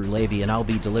host, Andrew Levy, and I'll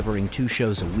be delivering 2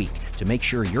 shows a week to make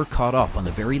sure you're caught up on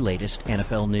the very latest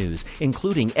NFL news,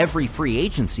 including every free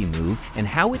agency move and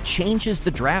how it changes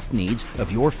the draft needs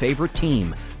of your favorite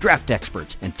team. Draft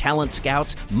experts and talent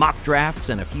scouts, mock drafts,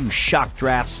 and a few shock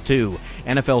drafts, too.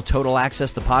 NFL Total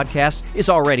Access, the podcast, is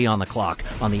already on the clock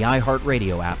on the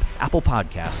iHeartRadio app, Apple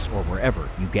Podcasts, or wherever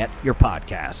you get your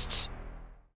podcasts.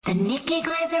 The Nikki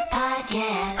Glaser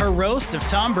Podcast. Her roast of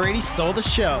Tom Brady stole the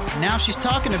show. Now she's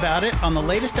talking about it on the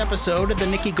latest episode of the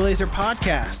Nikki Glaser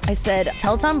Podcast. I said,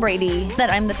 tell Tom Brady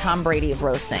that I'm the Tom Brady of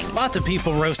roasting. Lots of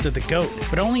people roasted the GOAT,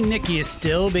 but only Nikki is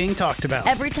still being talked about.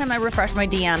 Every time I refresh my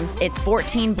DMs, it's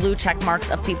 14 blue check marks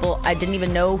of people I didn't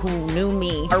even know who knew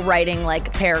me are writing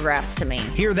like paragraphs to me.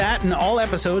 Hear that in all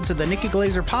episodes of the Nikki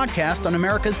Glaser Podcast on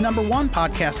America's #1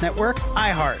 podcast network,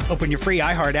 iHeart. Open your free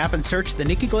iHeart app and search the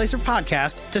Nikki Glaser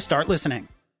Podcast to start listening.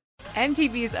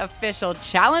 MTV's official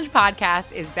Challenge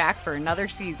podcast is back for another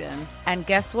season. And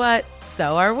guess what?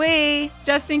 So are we.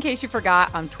 Just in case you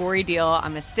forgot, I'm Tori Deal.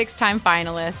 I'm a 6-time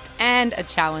finalist and a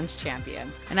Challenge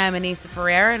champion. And I'm Anissa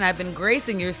Ferreira, and I've been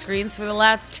gracing your screens for the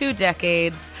last 2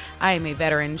 decades. I am a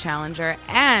veteran challenger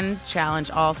and Challenge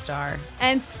All-Star.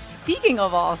 And speaking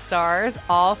of All-Stars,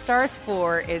 All-Stars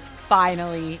 4 is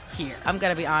finally here. I'm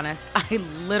going to be honest. I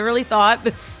literally thought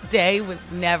this day was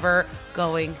never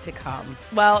going to come.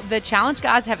 Well, the Challenge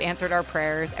gods have answered our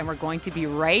prayers, and we're going to be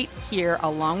right here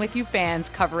along with you fans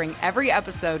covering every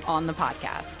episode on the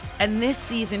podcast. And this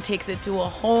season takes it to a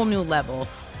whole new level.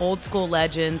 Old school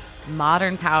legends,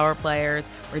 modern power players,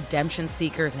 redemption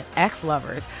seekers, and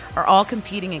ex-lovers are all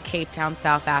competing in Cape Town,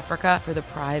 South Africa for the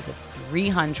prize of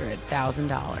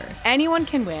 $300,000. Anyone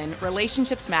can win,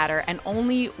 relationships matter, and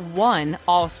only one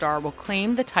All-Star will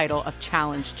claim the title of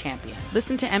Challenge champion.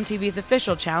 Listen to MTV's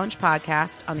official Challenge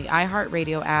podcast on the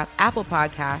iHeartRadio app, Apple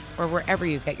Podcasts, or wherever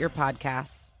you get your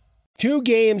podcasts. 2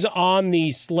 games on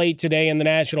the slate today in the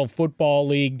National Football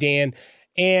League, Dan.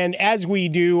 And as we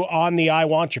do on the I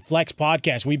Want Your Flex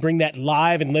podcast, we bring that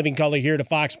live and living color here to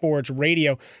Fox Sports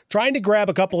Radio, trying to grab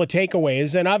a couple of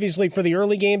takeaways. And obviously for the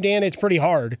early game, Dan, it's pretty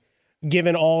hard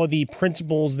given all of the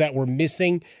principles that were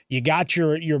missing. You got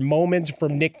your moments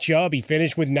from Nick Chubb. He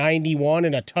finished with 91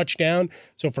 and a touchdown.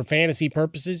 So for fantasy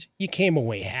purposes, you came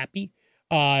away happy.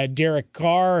 Derek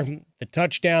Carr, the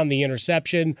touchdown, the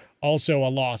interception, also a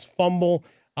lost fumble.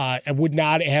 I would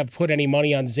not have put any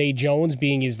money on Zay Jones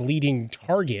being his leading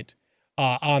target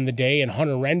on the day, and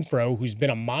Hunter Renfrow, who's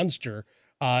been a monster,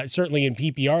 certainly in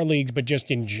PPR leagues, but just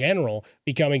in general,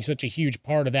 becoming such a huge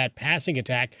part of that passing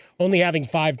attack, only having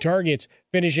 5 targets,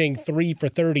 finishing 3 for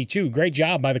 32. Great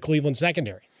job by the Cleveland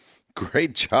secondary.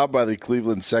 Great job by the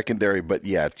Cleveland secondary, but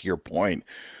yeah, to your point,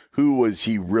 who was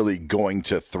he really going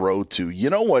to throw to? You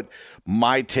know what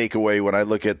my takeaway when I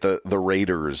look at the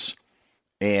Raiders,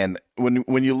 and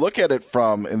when you look at it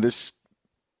from, and this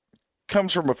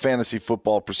comes from a fantasy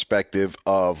football perspective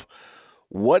of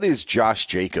what is Josh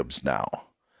Jacobs now?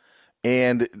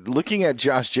 And looking at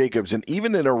Josh Jacobs, and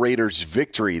even in a Raiders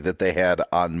victory that they had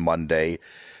on Monday,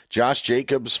 Josh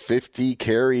Jacobs, 50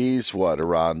 carries,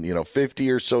 around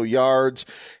 50 or so yards,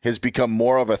 has become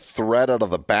more of a threat out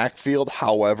of the backfield.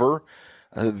 However,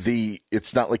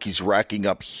 it's not like he's racking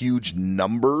up huge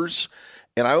numbers.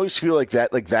 And I always feel like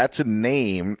that's a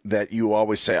name that you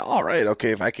always say, all right,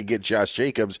 okay, if I could get Josh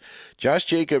Jacobs. Josh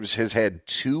Jacobs has had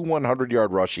 2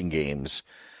 100-yard rushing games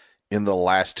in the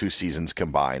last 2 seasons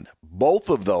combined. Both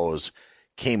of those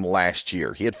came last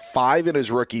year. He had 5 in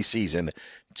his rookie season,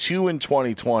 2 in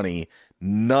 2020,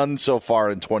 none so far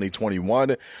in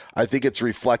 2021. I think it's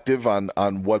reflective on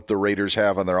what the Raiders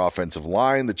have on their offensive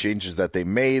line, the changes that they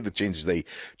made, the changes they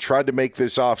tried to make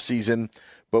this offseason.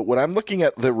 But when I'm looking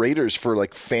at the Raiders for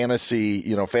like fantasy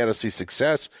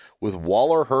success, with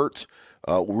Waller hurt,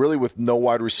 really with no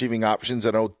wide receiving options.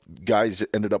 I know guys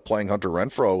ended up playing Hunter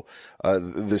Renfrow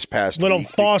this past week. Little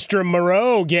Foster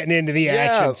Moreau getting into the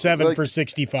action, 7 for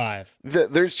 65.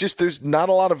 There's not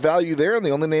a lot of value there, and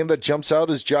the only name that jumps out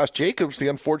is Josh Jacobs. The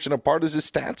unfortunate part is his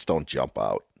stats don't jump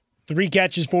out. 3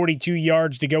 catches, 42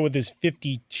 yards to go with his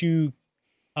 52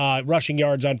 rushing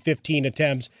yards on 15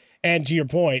 attempts. And to your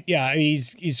point, yeah,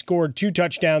 he's scored 2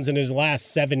 touchdowns in his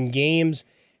last 7 games,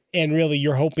 and really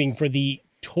you're hoping for the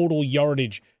total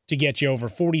yardage to get you over.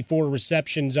 44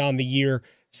 receptions on the year,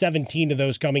 17 of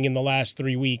those coming in the last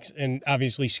 3 weeks, and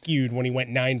obviously skewed when he went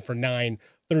 9 for 9,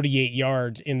 38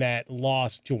 yards in that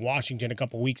loss to Washington a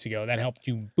couple weeks ago. That helped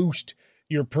you boost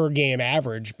your per-game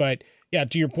average. But, yeah,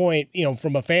 to your point,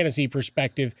 from a fantasy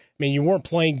perspective, I mean, you weren't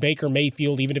playing Baker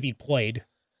Mayfield even if he played,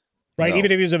 right? No.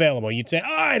 Even if he was available. You'd say,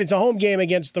 all right, it's a home game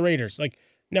against the Raiders. Like,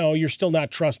 no, you're still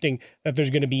not trusting that there's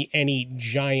going to be any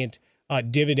giant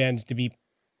dividends to be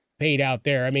paid out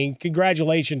there. I mean,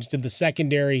 congratulations to the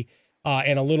secondary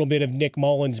and a little bit of Nick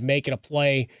Mullins making a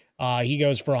play. He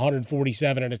goes for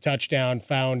 147 and a touchdown,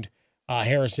 found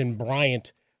Harrison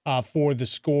Bryant for the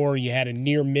score. You had a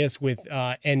near miss with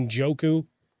Njoku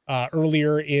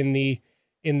earlier in the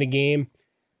game.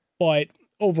 But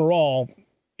overall,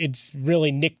 it's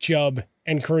really Nick Chubb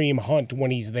and Kareem Hunt when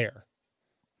he's there.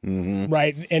 Mm-hmm.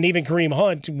 Right? And even Kareem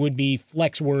Hunt would be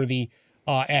flex-worthy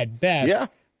at best. Yeah.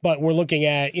 But we're looking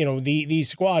at, these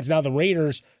squads. Now the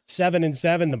Raiders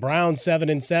 7-7, the Browns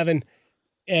 7-7,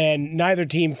 and neither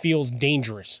team feels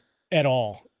dangerous at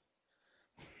all.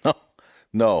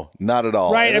 No, not at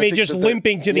all. Right? And I mean, just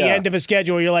limping to the end of a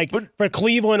schedule. You're like, for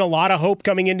Cleveland, a lot of hope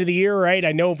coming into the year, right?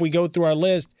 I know if we go through our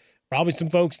list, probably some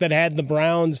folks that had the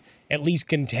Browns at least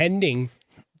contending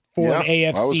for an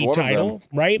AFC title,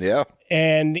 right? Yeah.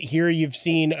 And here you've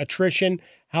seen attrition,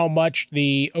 how much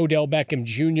the Odell Beckham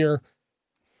Jr.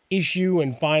 issue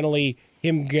and finally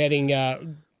him getting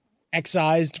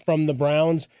excised from the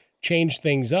Browns changed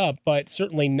things up, but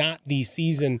certainly not the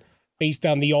season based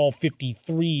on the all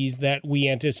 53s that we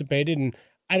anticipated. And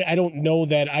I don't know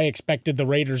that I expected the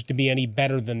Raiders to be any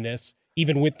better than this,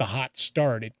 even with the hot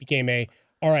start. It became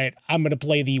all right, I'm going to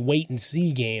play the wait and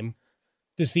see game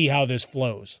to see how this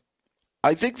flows.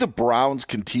 I think the Browns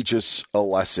can teach us a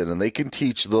lesson, and they can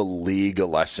teach the league a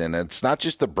lesson. And it's not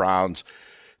just the Browns.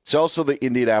 It's also the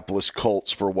Indianapolis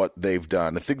Colts for what they've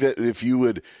done. I think that if you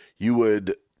would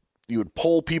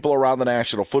poll people around the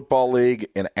National Football League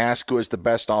and ask who is the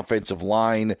best offensive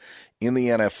line in the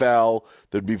NFL,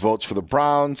 there'd be votes for the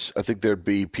Browns. I think there'd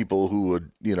be people who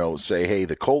would, say, hey,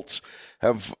 the Colts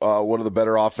have one of the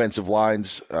better offensive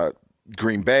lines.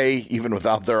 Green Bay, even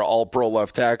without their all-pro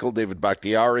left tackle, David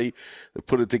Bakhtiari, they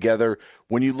put it together.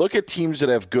 When you look at teams that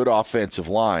have good offensive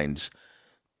lines,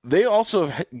 they also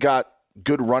have got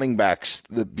good running backs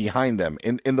behind them.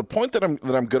 And the point that I'm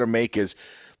going to make is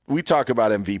we talk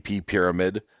about MVP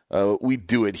pyramid. We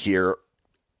do it here.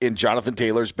 And Jonathan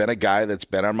Taylor's been a guy that's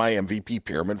been on my MVP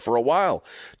pyramid for a while,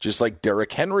 just like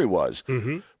Derrick Henry was.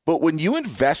 Mm-hmm. But when you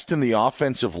invest in the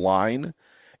offensive line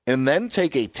and then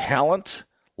take a talent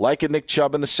like a Nick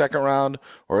Chubb in the second round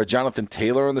or a Jonathan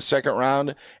Taylor in the second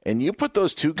round, and you put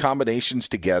those two combinations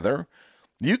together,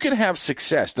 you can have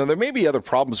success. Now, there may be other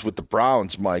problems with the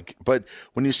Browns, Mike, but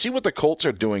when you see what the Colts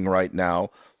are doing right now,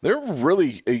 They're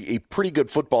really a pretty good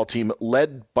football team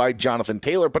led by Jonathan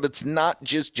Taylor, but it's not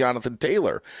just Jonathan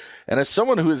Taylor. And as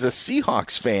someone who is a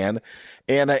Seahawks fan,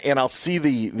 and I'll see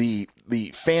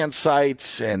the fan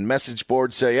sites and message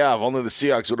boards say, yeah, if only the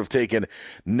Seahawks would have taken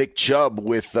Nick Chubb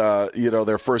with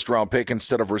their first round pick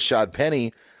instead of Rashad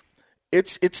Penny.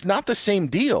 It's not the same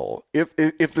deal. If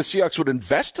the Seahawks would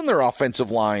invest in their offensive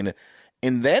line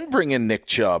and then bring in Nick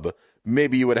Chubb,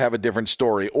 maybe you would have a different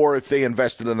story. Or if they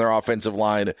invested in their offensive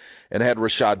line and had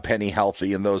Rashad Penny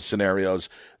healthy in those scenarios,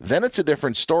 then it's a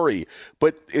different story.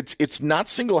 But it's not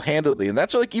single-handedly. And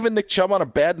that's like even Nick Chubb on a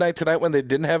bad night tonight when they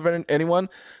didn't have anyone,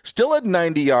 still had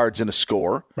 90 yards and a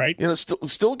score. Right.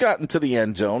 Still got into the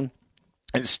end zone.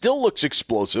 And still looks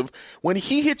explosive. When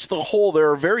he hits the hole, there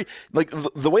are very, like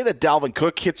the way that Dalvin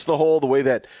Cook hits the hole, the way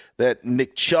that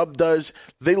Nick Chubb does,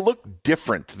 they look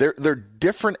different. They're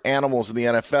different animals in the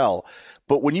NFL.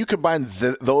 But when you combine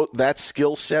that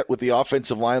skill set with the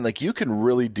offensive line, like you can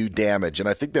really do damage. And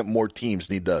I think that more teams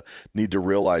need to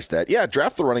realize that. Yeah,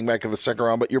 draft the running back in the second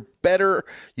round, but you better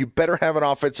have an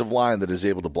offensive line that is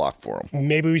able to block for him.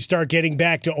 Maybe we start getting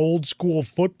back to old school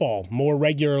football more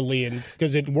regularly, and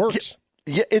because it works.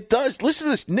 Yeah, it does. Listen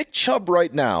to this. Nick Chubb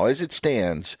right now, as it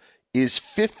stands, is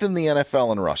 5th in the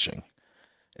NFL in rushing.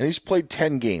 And he's played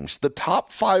 10 games. The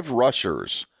top 5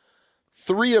 rushers,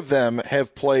 3 of them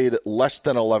have played less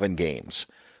than 11 games.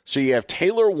 So you have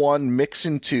Taylor 1,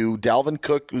 Mixon 2, Dalvin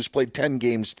Cook, who's played 10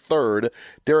 games, 3rd.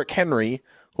 Derrick Henry,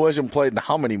 who hasn't played in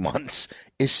how many months,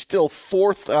 is still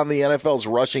 4th on the NFL's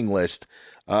rushing list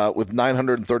with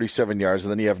 937 yards.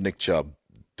 And then you have Nick Chubb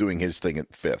doing his thing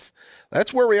at 5th.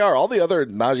 That's where we are. All the other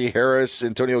Najee Harris,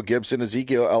 Antonio Gibson,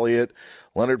 Ezekiel Elliott,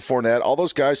 Leonard Fournette, all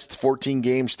those guys, 14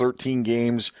 games, 13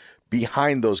 games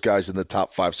behind those guys in the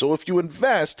top 5. So if you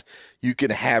invest, you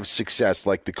can have success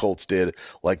like the Colts did,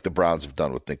 like the Browns have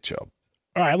done with Nick Chubb.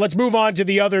 All right, let's move on to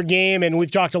the other game, and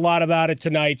we've talked a lot about it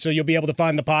tonight, so you'll be able to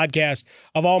find the podcast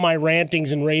of all my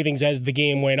rantings and ravings as the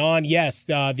game went on. Yes,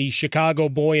 the Chicago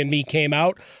boy and me came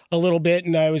out a little bit,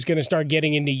 and I was going to start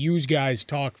getting into use guys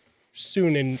talk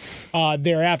soon and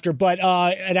thereafter. But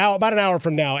about an hour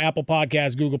from now, Apple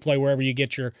Podcasts, Google Play, wherever you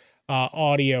get your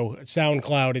audio,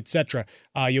 SoundCloud, etc.,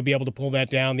 you'll be able to pull that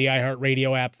down, the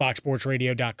iHeartRadio app,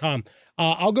 foxsportsradio.com.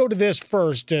 I'll go to this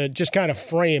first to just kind of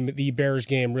frame the Bears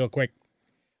game real quick.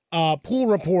 Pool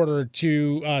reporter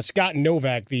to Scott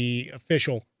Novak, the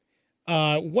official.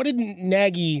 What did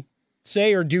Nagy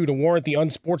say or do to warrant the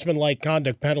unsportsmanlike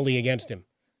conduct penalty against him?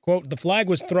 Quote, the flag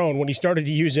was thrown when he started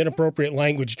to use inappropriate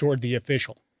language toward the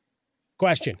official.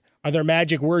 Question, are there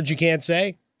magic words you can't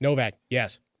say? Novak,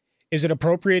 yes. Is it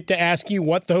appropriate to ask you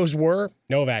what those were?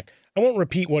 Novak, I won't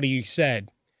repeat what he said,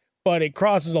 but it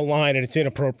crosses a line and it's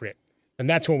inappropriate. And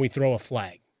that's when we throw a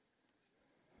flag.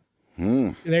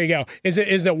 There you go.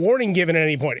 Is the warning given at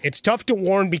any point? It's tough to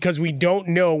warn because we don't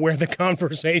know where the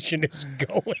conversation is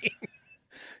going.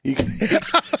 You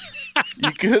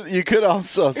could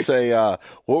also say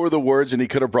what were the words, and he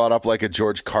could have brought up like a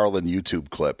George Carlin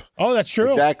YouTube clip. Oh, that's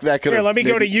true. That could Here, let me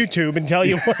go to YouTube and tell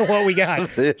you what we got.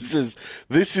 This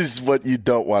is what you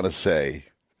don't want to say.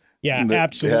 Yeah,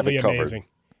 absolutely amazing.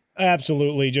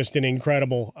 Absolutely, just an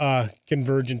incredible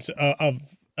convergence of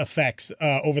effects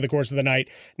over the course of the night.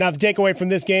 Now, the takeaway from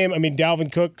this game, I mean,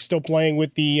 Dalvin Cook still playing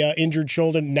with the injured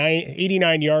shoulder,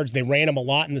 89 yards. They ran him a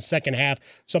lot in the second half,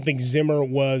 something Zimmer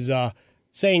was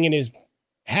saying in his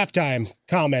halftime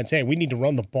comments, hey, we need to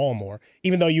run the ball more,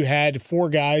 even though you had 4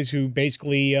 guys who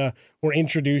basically were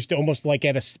introduced almost like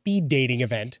at a speed dating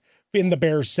event in the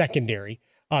Bears secondary.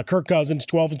 Kirk Cousins,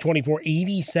 12-24,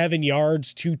 87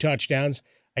 yards, 2 touchdowns.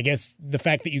 I guess the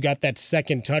fact that you got that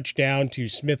second touchdown to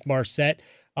Smith-Marset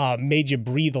made you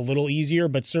breathe a little easier,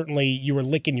 but certainly you were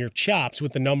licking your chops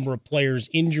with the number of players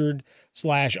injured /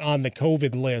 on the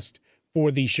COVID list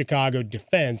for the Chicago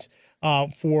defense.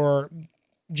 For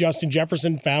Justin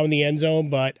Jefferson, found the end zone,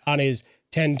 but on his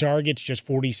 10 targets, just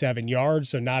 47 yards,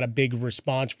 so not a big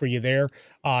response for you there.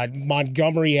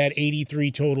 Montgomery had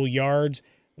 83 total yards,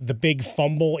 the big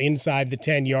fumble inside the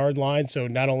 10-yard line, so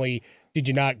not only did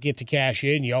you not get to cash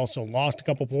in, you also lost a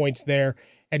couple points there.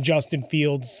 And Justin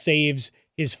Fields saves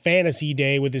his fantasy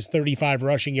day with his 35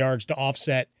 rushing yards to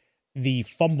offset the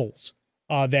fumbles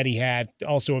that he had.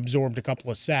 Also absorbed a couple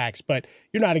of sacks. But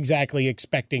you're not exactly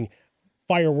expecting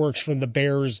fireworks from the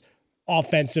Bears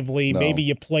offensively. No. Maybe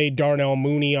you played Darnell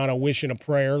Mooney on a wish and a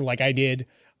prayer like I did.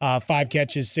 5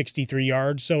 catches, 63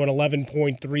 yards. So an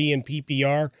 11.3 in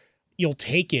PPR. You'll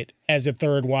take it as a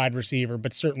third wide receiver,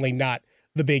 but certainly not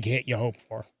the big hit you hope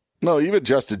for. No, even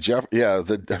Justin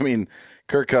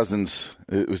Kirk Cousins,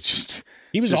 it was just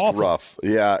He was just awful. Rough.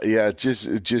 Yeah,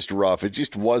 just rough. It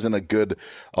just wasn't a good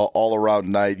all-around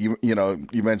night. You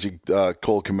mentioned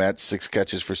Cole Kmet, 6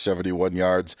 catches for 71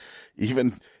 yards.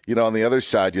 Even, on the other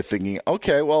side, you're thinking,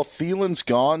 okay, well, Thielen's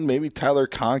gone. Maybe Tyler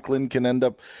Conklin can end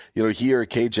up, he or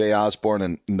KJ Osborne.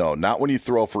 And no, not when you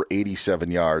throw for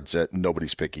 87 yards.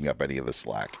 Nobody's picking up any of the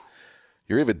slack.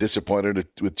 You're even disappointed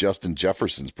with Justin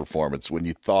Jefferson's performance when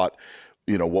you thought,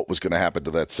 what was going to happen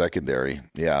to that secondary.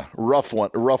 Yeah, rough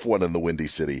one in the Windy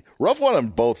City. Rough one in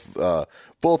both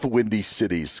windy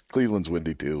cities. Cleveland's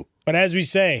windy too. But as we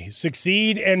say,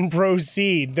 succeed and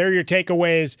proceed. They're your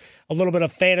takeaways, a little bit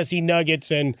of fantasy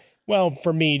nuggets, and, well,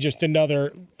 for me, just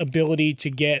another ability to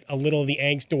get a little of the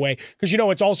angst away. Because,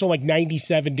 it's also like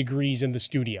 97 degrees in the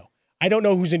studio. I don't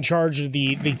know who's in charge of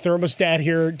the thermostat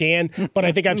here, Dan, but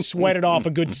I think I've sweated off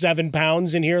a good 7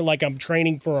 pounds in here like I'm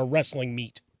training for a wrestling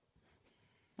meet.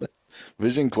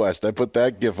 Vision Quest, I put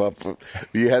that gif up.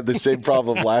 You had the same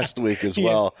problem last week as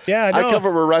well. Yeah, I come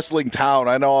from a wrestling town.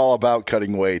 I know all about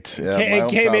cutting weight. Yeah, it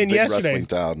came in yesterday.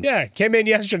 Town. Yeah, came in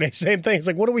yesterday. Same thing. It's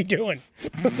like, what are we doing?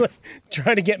 It's like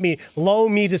trying to get me, lull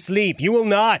me to sleep. You will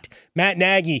not. Matt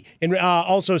Nagy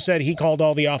also said he called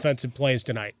all the offensive plays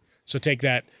tonight. So take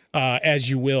that as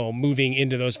you will, moving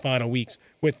into those final weeks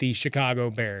with the Chicago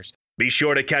Bears. Be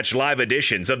sure to catch live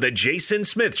editions of The Jason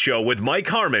Smith Show with Mike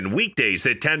Harmon weekdays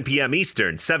at 10 p.m.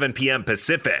 Eastern, 7 p.m.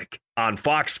 Pacific on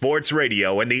Fox Sports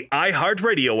Radio and the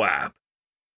iHeartRadio app.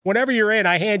 Whenever you're in,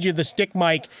 I hand you the stick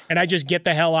mic, and I just get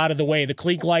the hell out of the way. The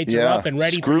cleek lights are up and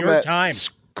ready for your time.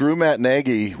 Screw Matt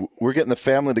Nagy. We're getting the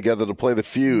family together to play the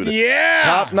feud. Yeah!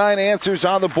 Top 9 answers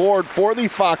on the board for the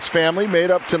Fox family,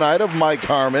 made up tonight of Mike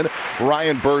Harmon,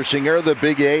 Ryan Bershinger, the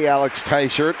Big A, Alex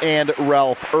Teichert, and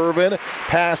Ralph Irvin.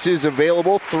 Passes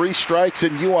available, 3 strikes,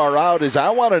 and you are out. As I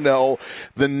want to know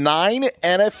the 9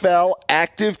 NFL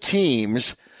active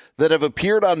teams that have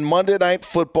appeared on Monday Night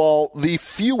Football the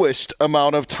fewest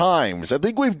amount of times. I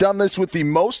think we've done this with the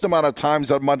most amount of times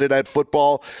on Monday Night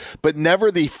Football, but never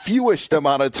the fewest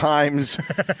amount of times.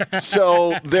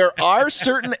 So there are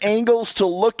certain angles to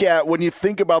look at when you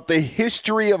think about the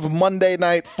history of Monday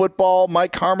Night Football.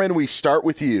 Mike Harmon, we start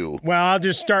with you. Well, I'll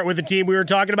just start with the team we were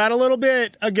talking about a little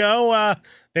bit ago.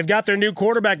 They've got their new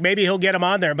quarterback. Maybe he'll get him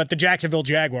on there, but the Jacksonville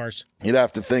Jaguars. You'd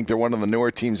have to think they're one of the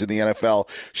newer teams in the NFL.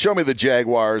 Show me the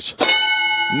Jaguars.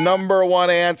 Number 1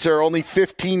 answer, only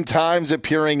 15 times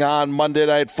appearing on Monday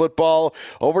Night Football.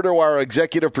 Over to our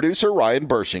executive producer, Ryan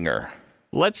Bershinger.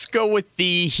 Let's go with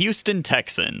the Houston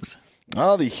Texans.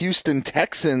 Oh, the Houston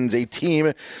Texans, a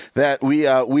team that we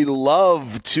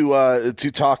love to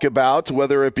talk about,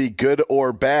 whether it be good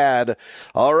or bad.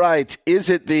 All right, is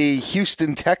it the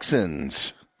Houston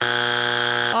Texans? Did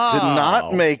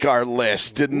not make our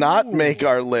list.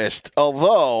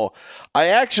 Although I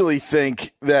actually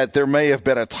think that there may have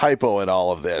been a typo in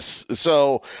all of this.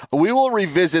 So we will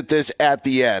revisit this at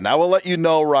the end. I will let you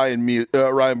know, Ryan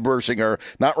Bershinger,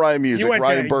 not Ryan Music,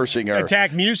 Ryan Bershinger.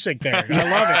 Attack music there. I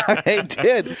love it. I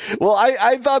did. Well,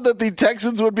 I thought that the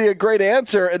Texans would be a great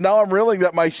answer, and now I'm realizing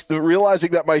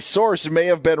that my source may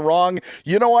have been wrong.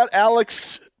 You know what,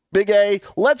 Alex? Big A,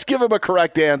 let's give him a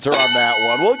correct answer on that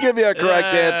one. We'll give you a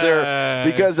correct answer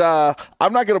because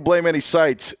I'm not going to blame any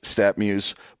sites,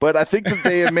 StatMuse, but I think that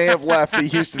they may have left the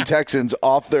Houston Texans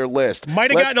off their list.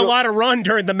 Might have gotten a lot of run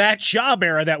during the Matt Schaub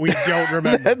era that we don't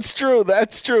remember. That's true.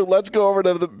 Let's go over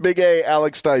to the Big A,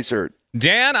 Alex Teichert.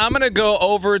 Dan, I'm going to go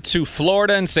over to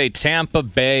Florida and say Tampa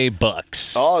Bay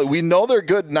Bucks. Oh, we know they're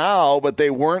good now, but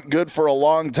they weren't good for a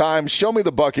long time. Show me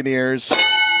the Buccaneers.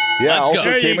 Yeah,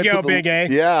 there you go, Big A.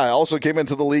 Yeah, also came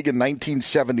into the league in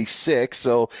 1976,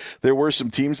 so there were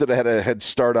some teams that had a head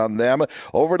start on them.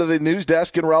 Over to the news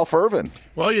desk and Ralph Irvin.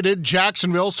 Well, you did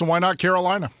Jacksonville, so why not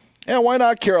Carolina? Yeah, why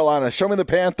not Carolina? Show me the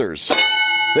Panthers.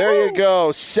 There you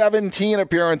go. 17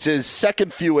 appearances,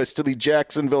 second fewest to the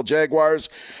Jacksonville Jaguars.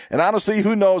 And honestly,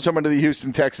 who knows how many the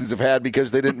Houston Texans have had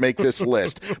because they didn't make this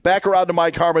list. Back around to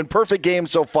Mike Harmon. Perfect game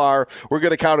so far. We're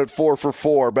going to count it 4 for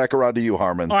 4. Back around to you,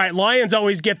 Harmon. All right, Lions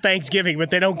always get Thanksgiving,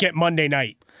 but they don't get Monday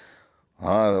night.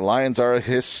 The Lions are a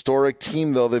historic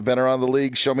team, though. They've been around the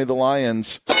league. Show me the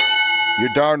Lions.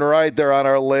 You're darn right they're on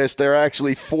our list. They're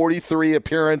actually 43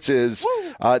 appearances,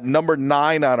 number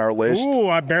 9 on our list. Ooh,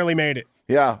 I barely made it.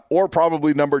 Yeah, or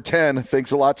probably number 10.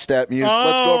 Thanks a lot, StatMuse.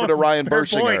 Let's go over to Ryan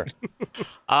Bershinger.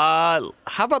 How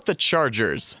about the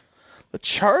Chargers? The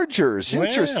Chargers,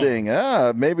 interesting.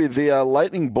 Maybe the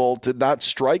lightning bolt did not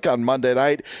strike on Monday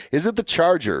night. Is it the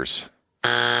Chargers?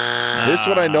 This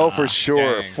one I know for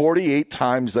sure. Dang. 48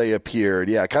 times they appeared.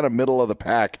 Yeah, kind of middle of the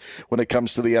pack when it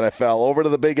comes to the NFL. Over to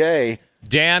the Big A.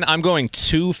 Dan, I'm going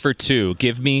 2 for 2.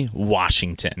 Give me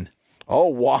Washington. Oh,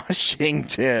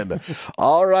 Washington.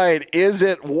 All right. Is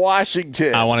it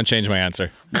Washington? I want to change my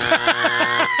answer.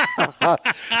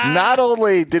 Not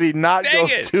only did he not go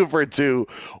 2 for 2,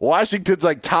 Washington's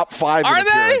like top 5 in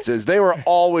appearances. They were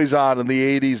always on in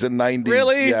the 80s and 90s.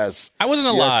 Really? Yes. I wasn't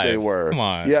alive. Yes, they were. Come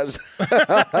on. Yes.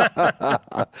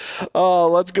 Oh,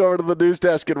 let's go over to the news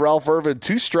desk and Ralph Irvin.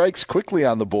 2 strikes quickly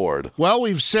on the board. Well,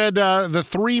 we've said the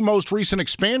 3 most recent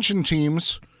expansion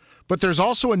teams, but there's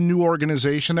also a new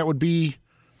organization that would be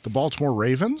the Baltimore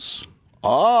Ravens.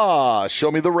 Ah,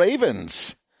 show me the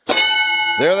Ravens.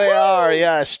 There they are,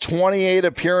 yes, 28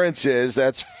 appearances.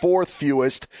 That's 4th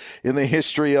fewest in the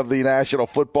history of the National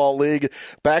Football League.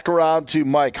 Back around to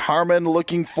Mike Harmon,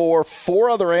 looking for 4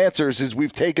 other answers as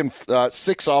we've taken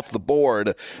 6 off the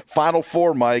board. Final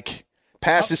 4, Mike.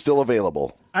 Pass is still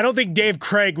available. I don't think Dave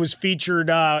Craig was featured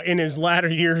in his latter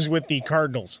years with the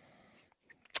Cardinals.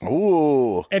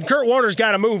 Ooh. And Kurt Warner's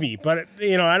got a movie, but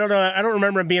I don't know. I don't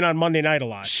remember him being on Monday Night a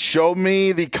lot. Show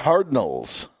me the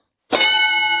Cardinals.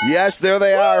 Yes, there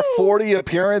they are. 40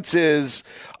 appearances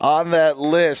on that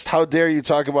list. How dare you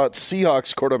talk about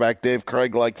Seahawks quarterback Dave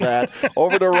Craig like that?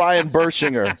 Over to Ryan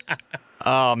Bershinger.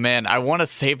 Oh, man, I want to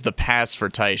save the pass for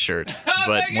Tyshirt,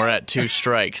 but we're at 2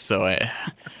 strikes. So,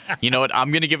 you know what? I'm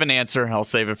going to give an answer. I'll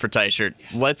save it for Tyshirt.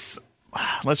 Let's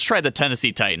try the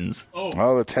Tennessee Titans.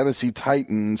 Oh, the Tennessee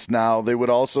Titans. Now, they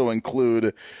would also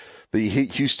include the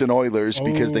Houston Oilers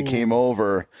because they came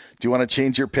over. Do you want to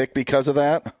change your pick because of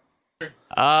that?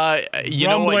 You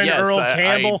know what? Yes, Earl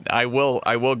Campbell. I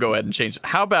will go ahead and change.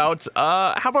 How about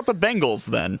the Bengals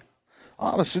then?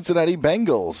 Oh, the Cincinnati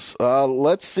Bengals.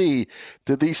 Let's see.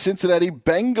 Did the Cincinnati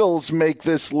Bengals make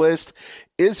this list?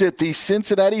 Is it the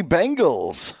Cincinnati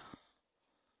Bengals?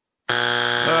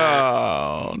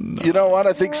 Oh, no. You know what?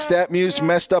 I think StatMuse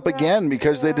messed up again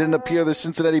because they didn't appear the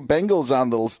Cincinnati Bengals on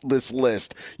this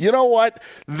list. You know what?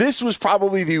 This was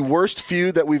probably the worst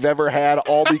feud that we've ever had,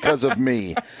 all because of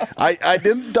me. I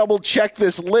didn't double check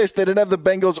this list. They didn't have the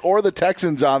Bengals or the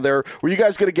Texans on there. Were you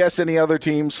guys going to guess any other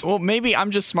teams? Well, maybe I'm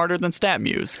just smarter than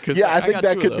StatMuse. Yeah, I think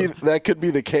that could be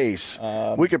the case.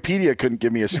 Wikipedia couldn't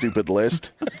give me a stupid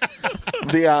list.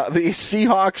 The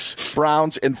Seahawks,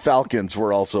 Browns, and Falcons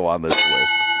were also on this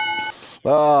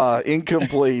list.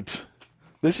 Incomplete.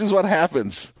 This is what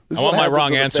happens. I want my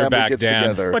wrong answer back, Dan.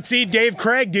 Together. But see, Dave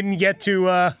Craig didn't get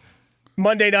to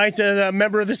Monday nights as a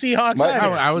member of the Seahawks.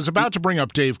 I was about to bring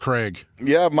up Dave Craig.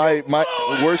 Yeah, my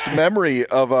worst memory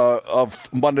of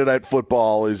Monday Night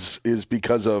Football is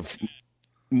because of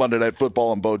Monday Night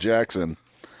Football and Bo Jackson.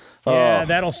 Yeah,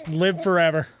 that'll live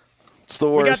forever. It's the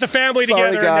worst. We got the family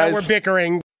together, and now we're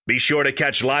bickering. Be sure to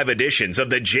catch live editions of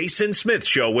The Jason Smith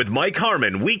Show with Mike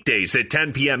Harmon weekdays at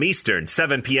 10 p.m. Eastern,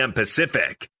 7 p.m.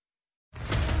 Pacific.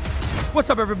 What's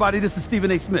up, everybody? This is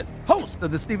Stephen A. Smith, host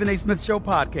of the Stephen A. Smith Show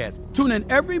podcast. Tune in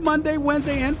every Monday,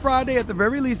 Wednesday, and Friday at the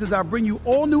very least as I bring you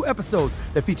all new episodes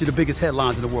that feature the biggest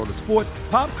headlines in the world of sports,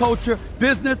 pop culture,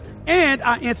 business, and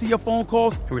I answer your phone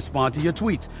calls and respond to your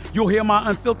tweets. You'll hear my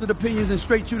unfiltered opinions and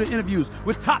straight-shooter interviews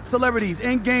with top celebrities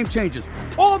and game changers.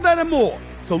 All that and more.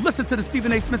 So listen to the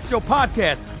Stephen A. Smith Show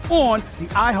podcast on the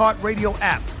iHeartRadio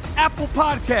app, Apple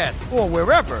Podcasts, or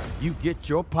wherever you get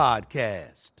your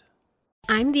podcast.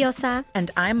 I'm Diosa. And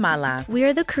I'm Mala. We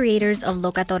are the creators of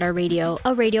Locatora Radio,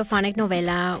 a radiophonic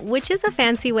novela, which is a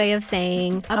fancy way of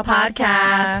saying a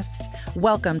podcast.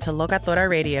 Welcome to Locatora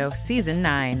Radio, Season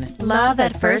 9. Love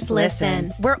at first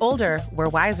listen. We're older, we're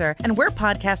wiser, and we're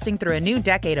podcasting through a new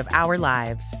decade of our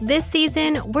lives. This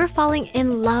season, we're falling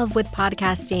in love with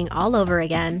podcasting all over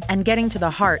again. And getting to the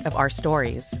heart of our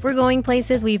stories. We're going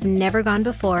places we've never gone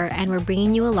before, and we're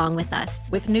bringing you along with us.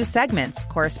 With new segments,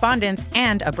 correspondence,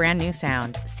 and a brand new sound.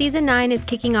 Season 9 is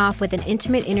kicking off with an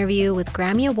intimate interview with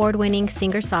Grammy Award-winning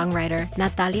singer-songwriter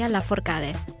Natalia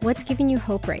Lafourcade. What's giving you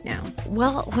hope right now?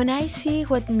 Well, when I see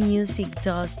what music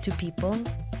does to people,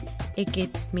 it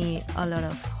gives me a lot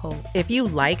of hope. If you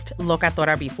liked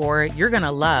Locatora before, you're going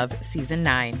to love Season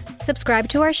 9. Subscribe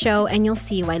to our show and you'll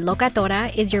see why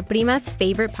Locatora is your prima's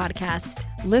favorite podcast.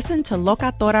 Listen to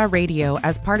Locatora Radio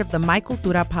as part of the My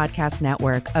Cultura Podcast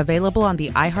Network, available on the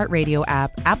iHeartRadio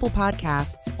app, Apple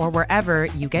Podcasts, or wherever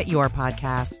you get your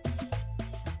podcasts.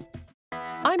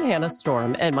 I'm Hannah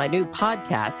Storm, and my new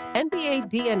podcast, NBA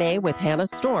DNA with Hannah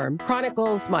Storm,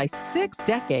 chronicles my 6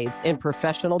 decades in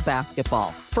professional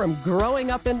basketball. From growing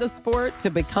up in the sport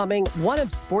to becoming one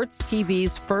of sports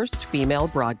TV's first female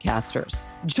broadcasters.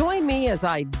 Join me as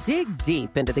I dig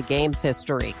deep into the game's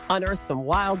history, unearth some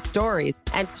wild stories,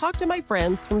 and talk to my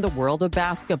friends from the world of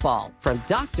basketball, from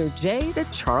Dr. J to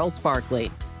Charles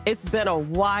Barkley. It's been a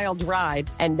wild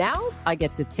ride, and now I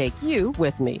get to take you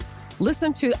with me.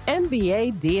 Listen to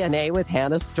NBA DNA with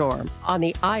Hannah Storm on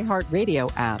the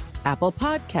iHeartRadio app, Apple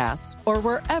Podcasts, or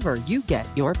wherever you get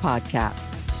your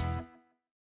podcasts.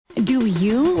 Do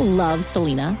you love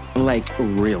Selena? Like,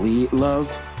 really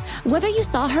love? Whether you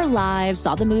saw her live,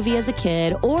 saw the movie as a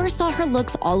kid, or saw her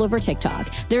looks all over TikTok,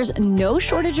 there's no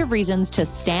shortage of reasons to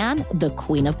stan the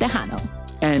Queen of Tejano.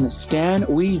 And Stan,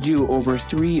 we do over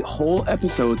 3 whole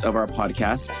episodes of our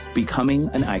podcast, Becoming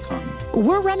an Icon.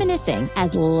 We're reminiscing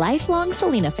as lifelong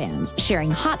Selena fans, sharing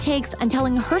hot takes and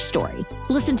telling her story.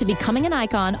 Listen to Becoming an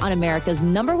Icon on America's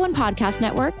 #1 podcast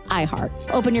network, iHeart.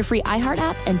 Open your free iHeart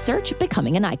app and search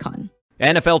Becoming an Icon.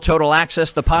 NFL Total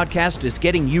Access, the podcast, is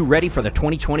getting you ready for the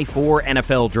 2024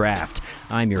 NFL Draft.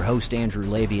 I'm your host, Andrew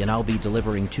Levy, and I'll be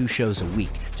delivering 2 shows a week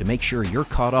to make sure you're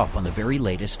caught up on the very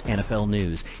latest NFL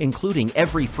news, including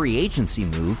every free agency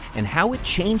move and how it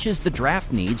changes the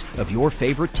draft needs of your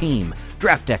favorite team.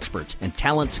 Draft experts and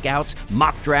talent scouts,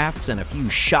 mock drafts, and a few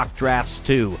shock drafts,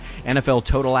 too. NFL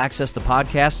Total Access, the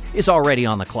podcast, is already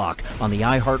on the clock on the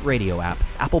iHeartRadio app,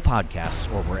 Apple Podcasts,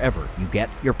 or wherever you get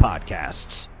your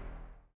podcasts.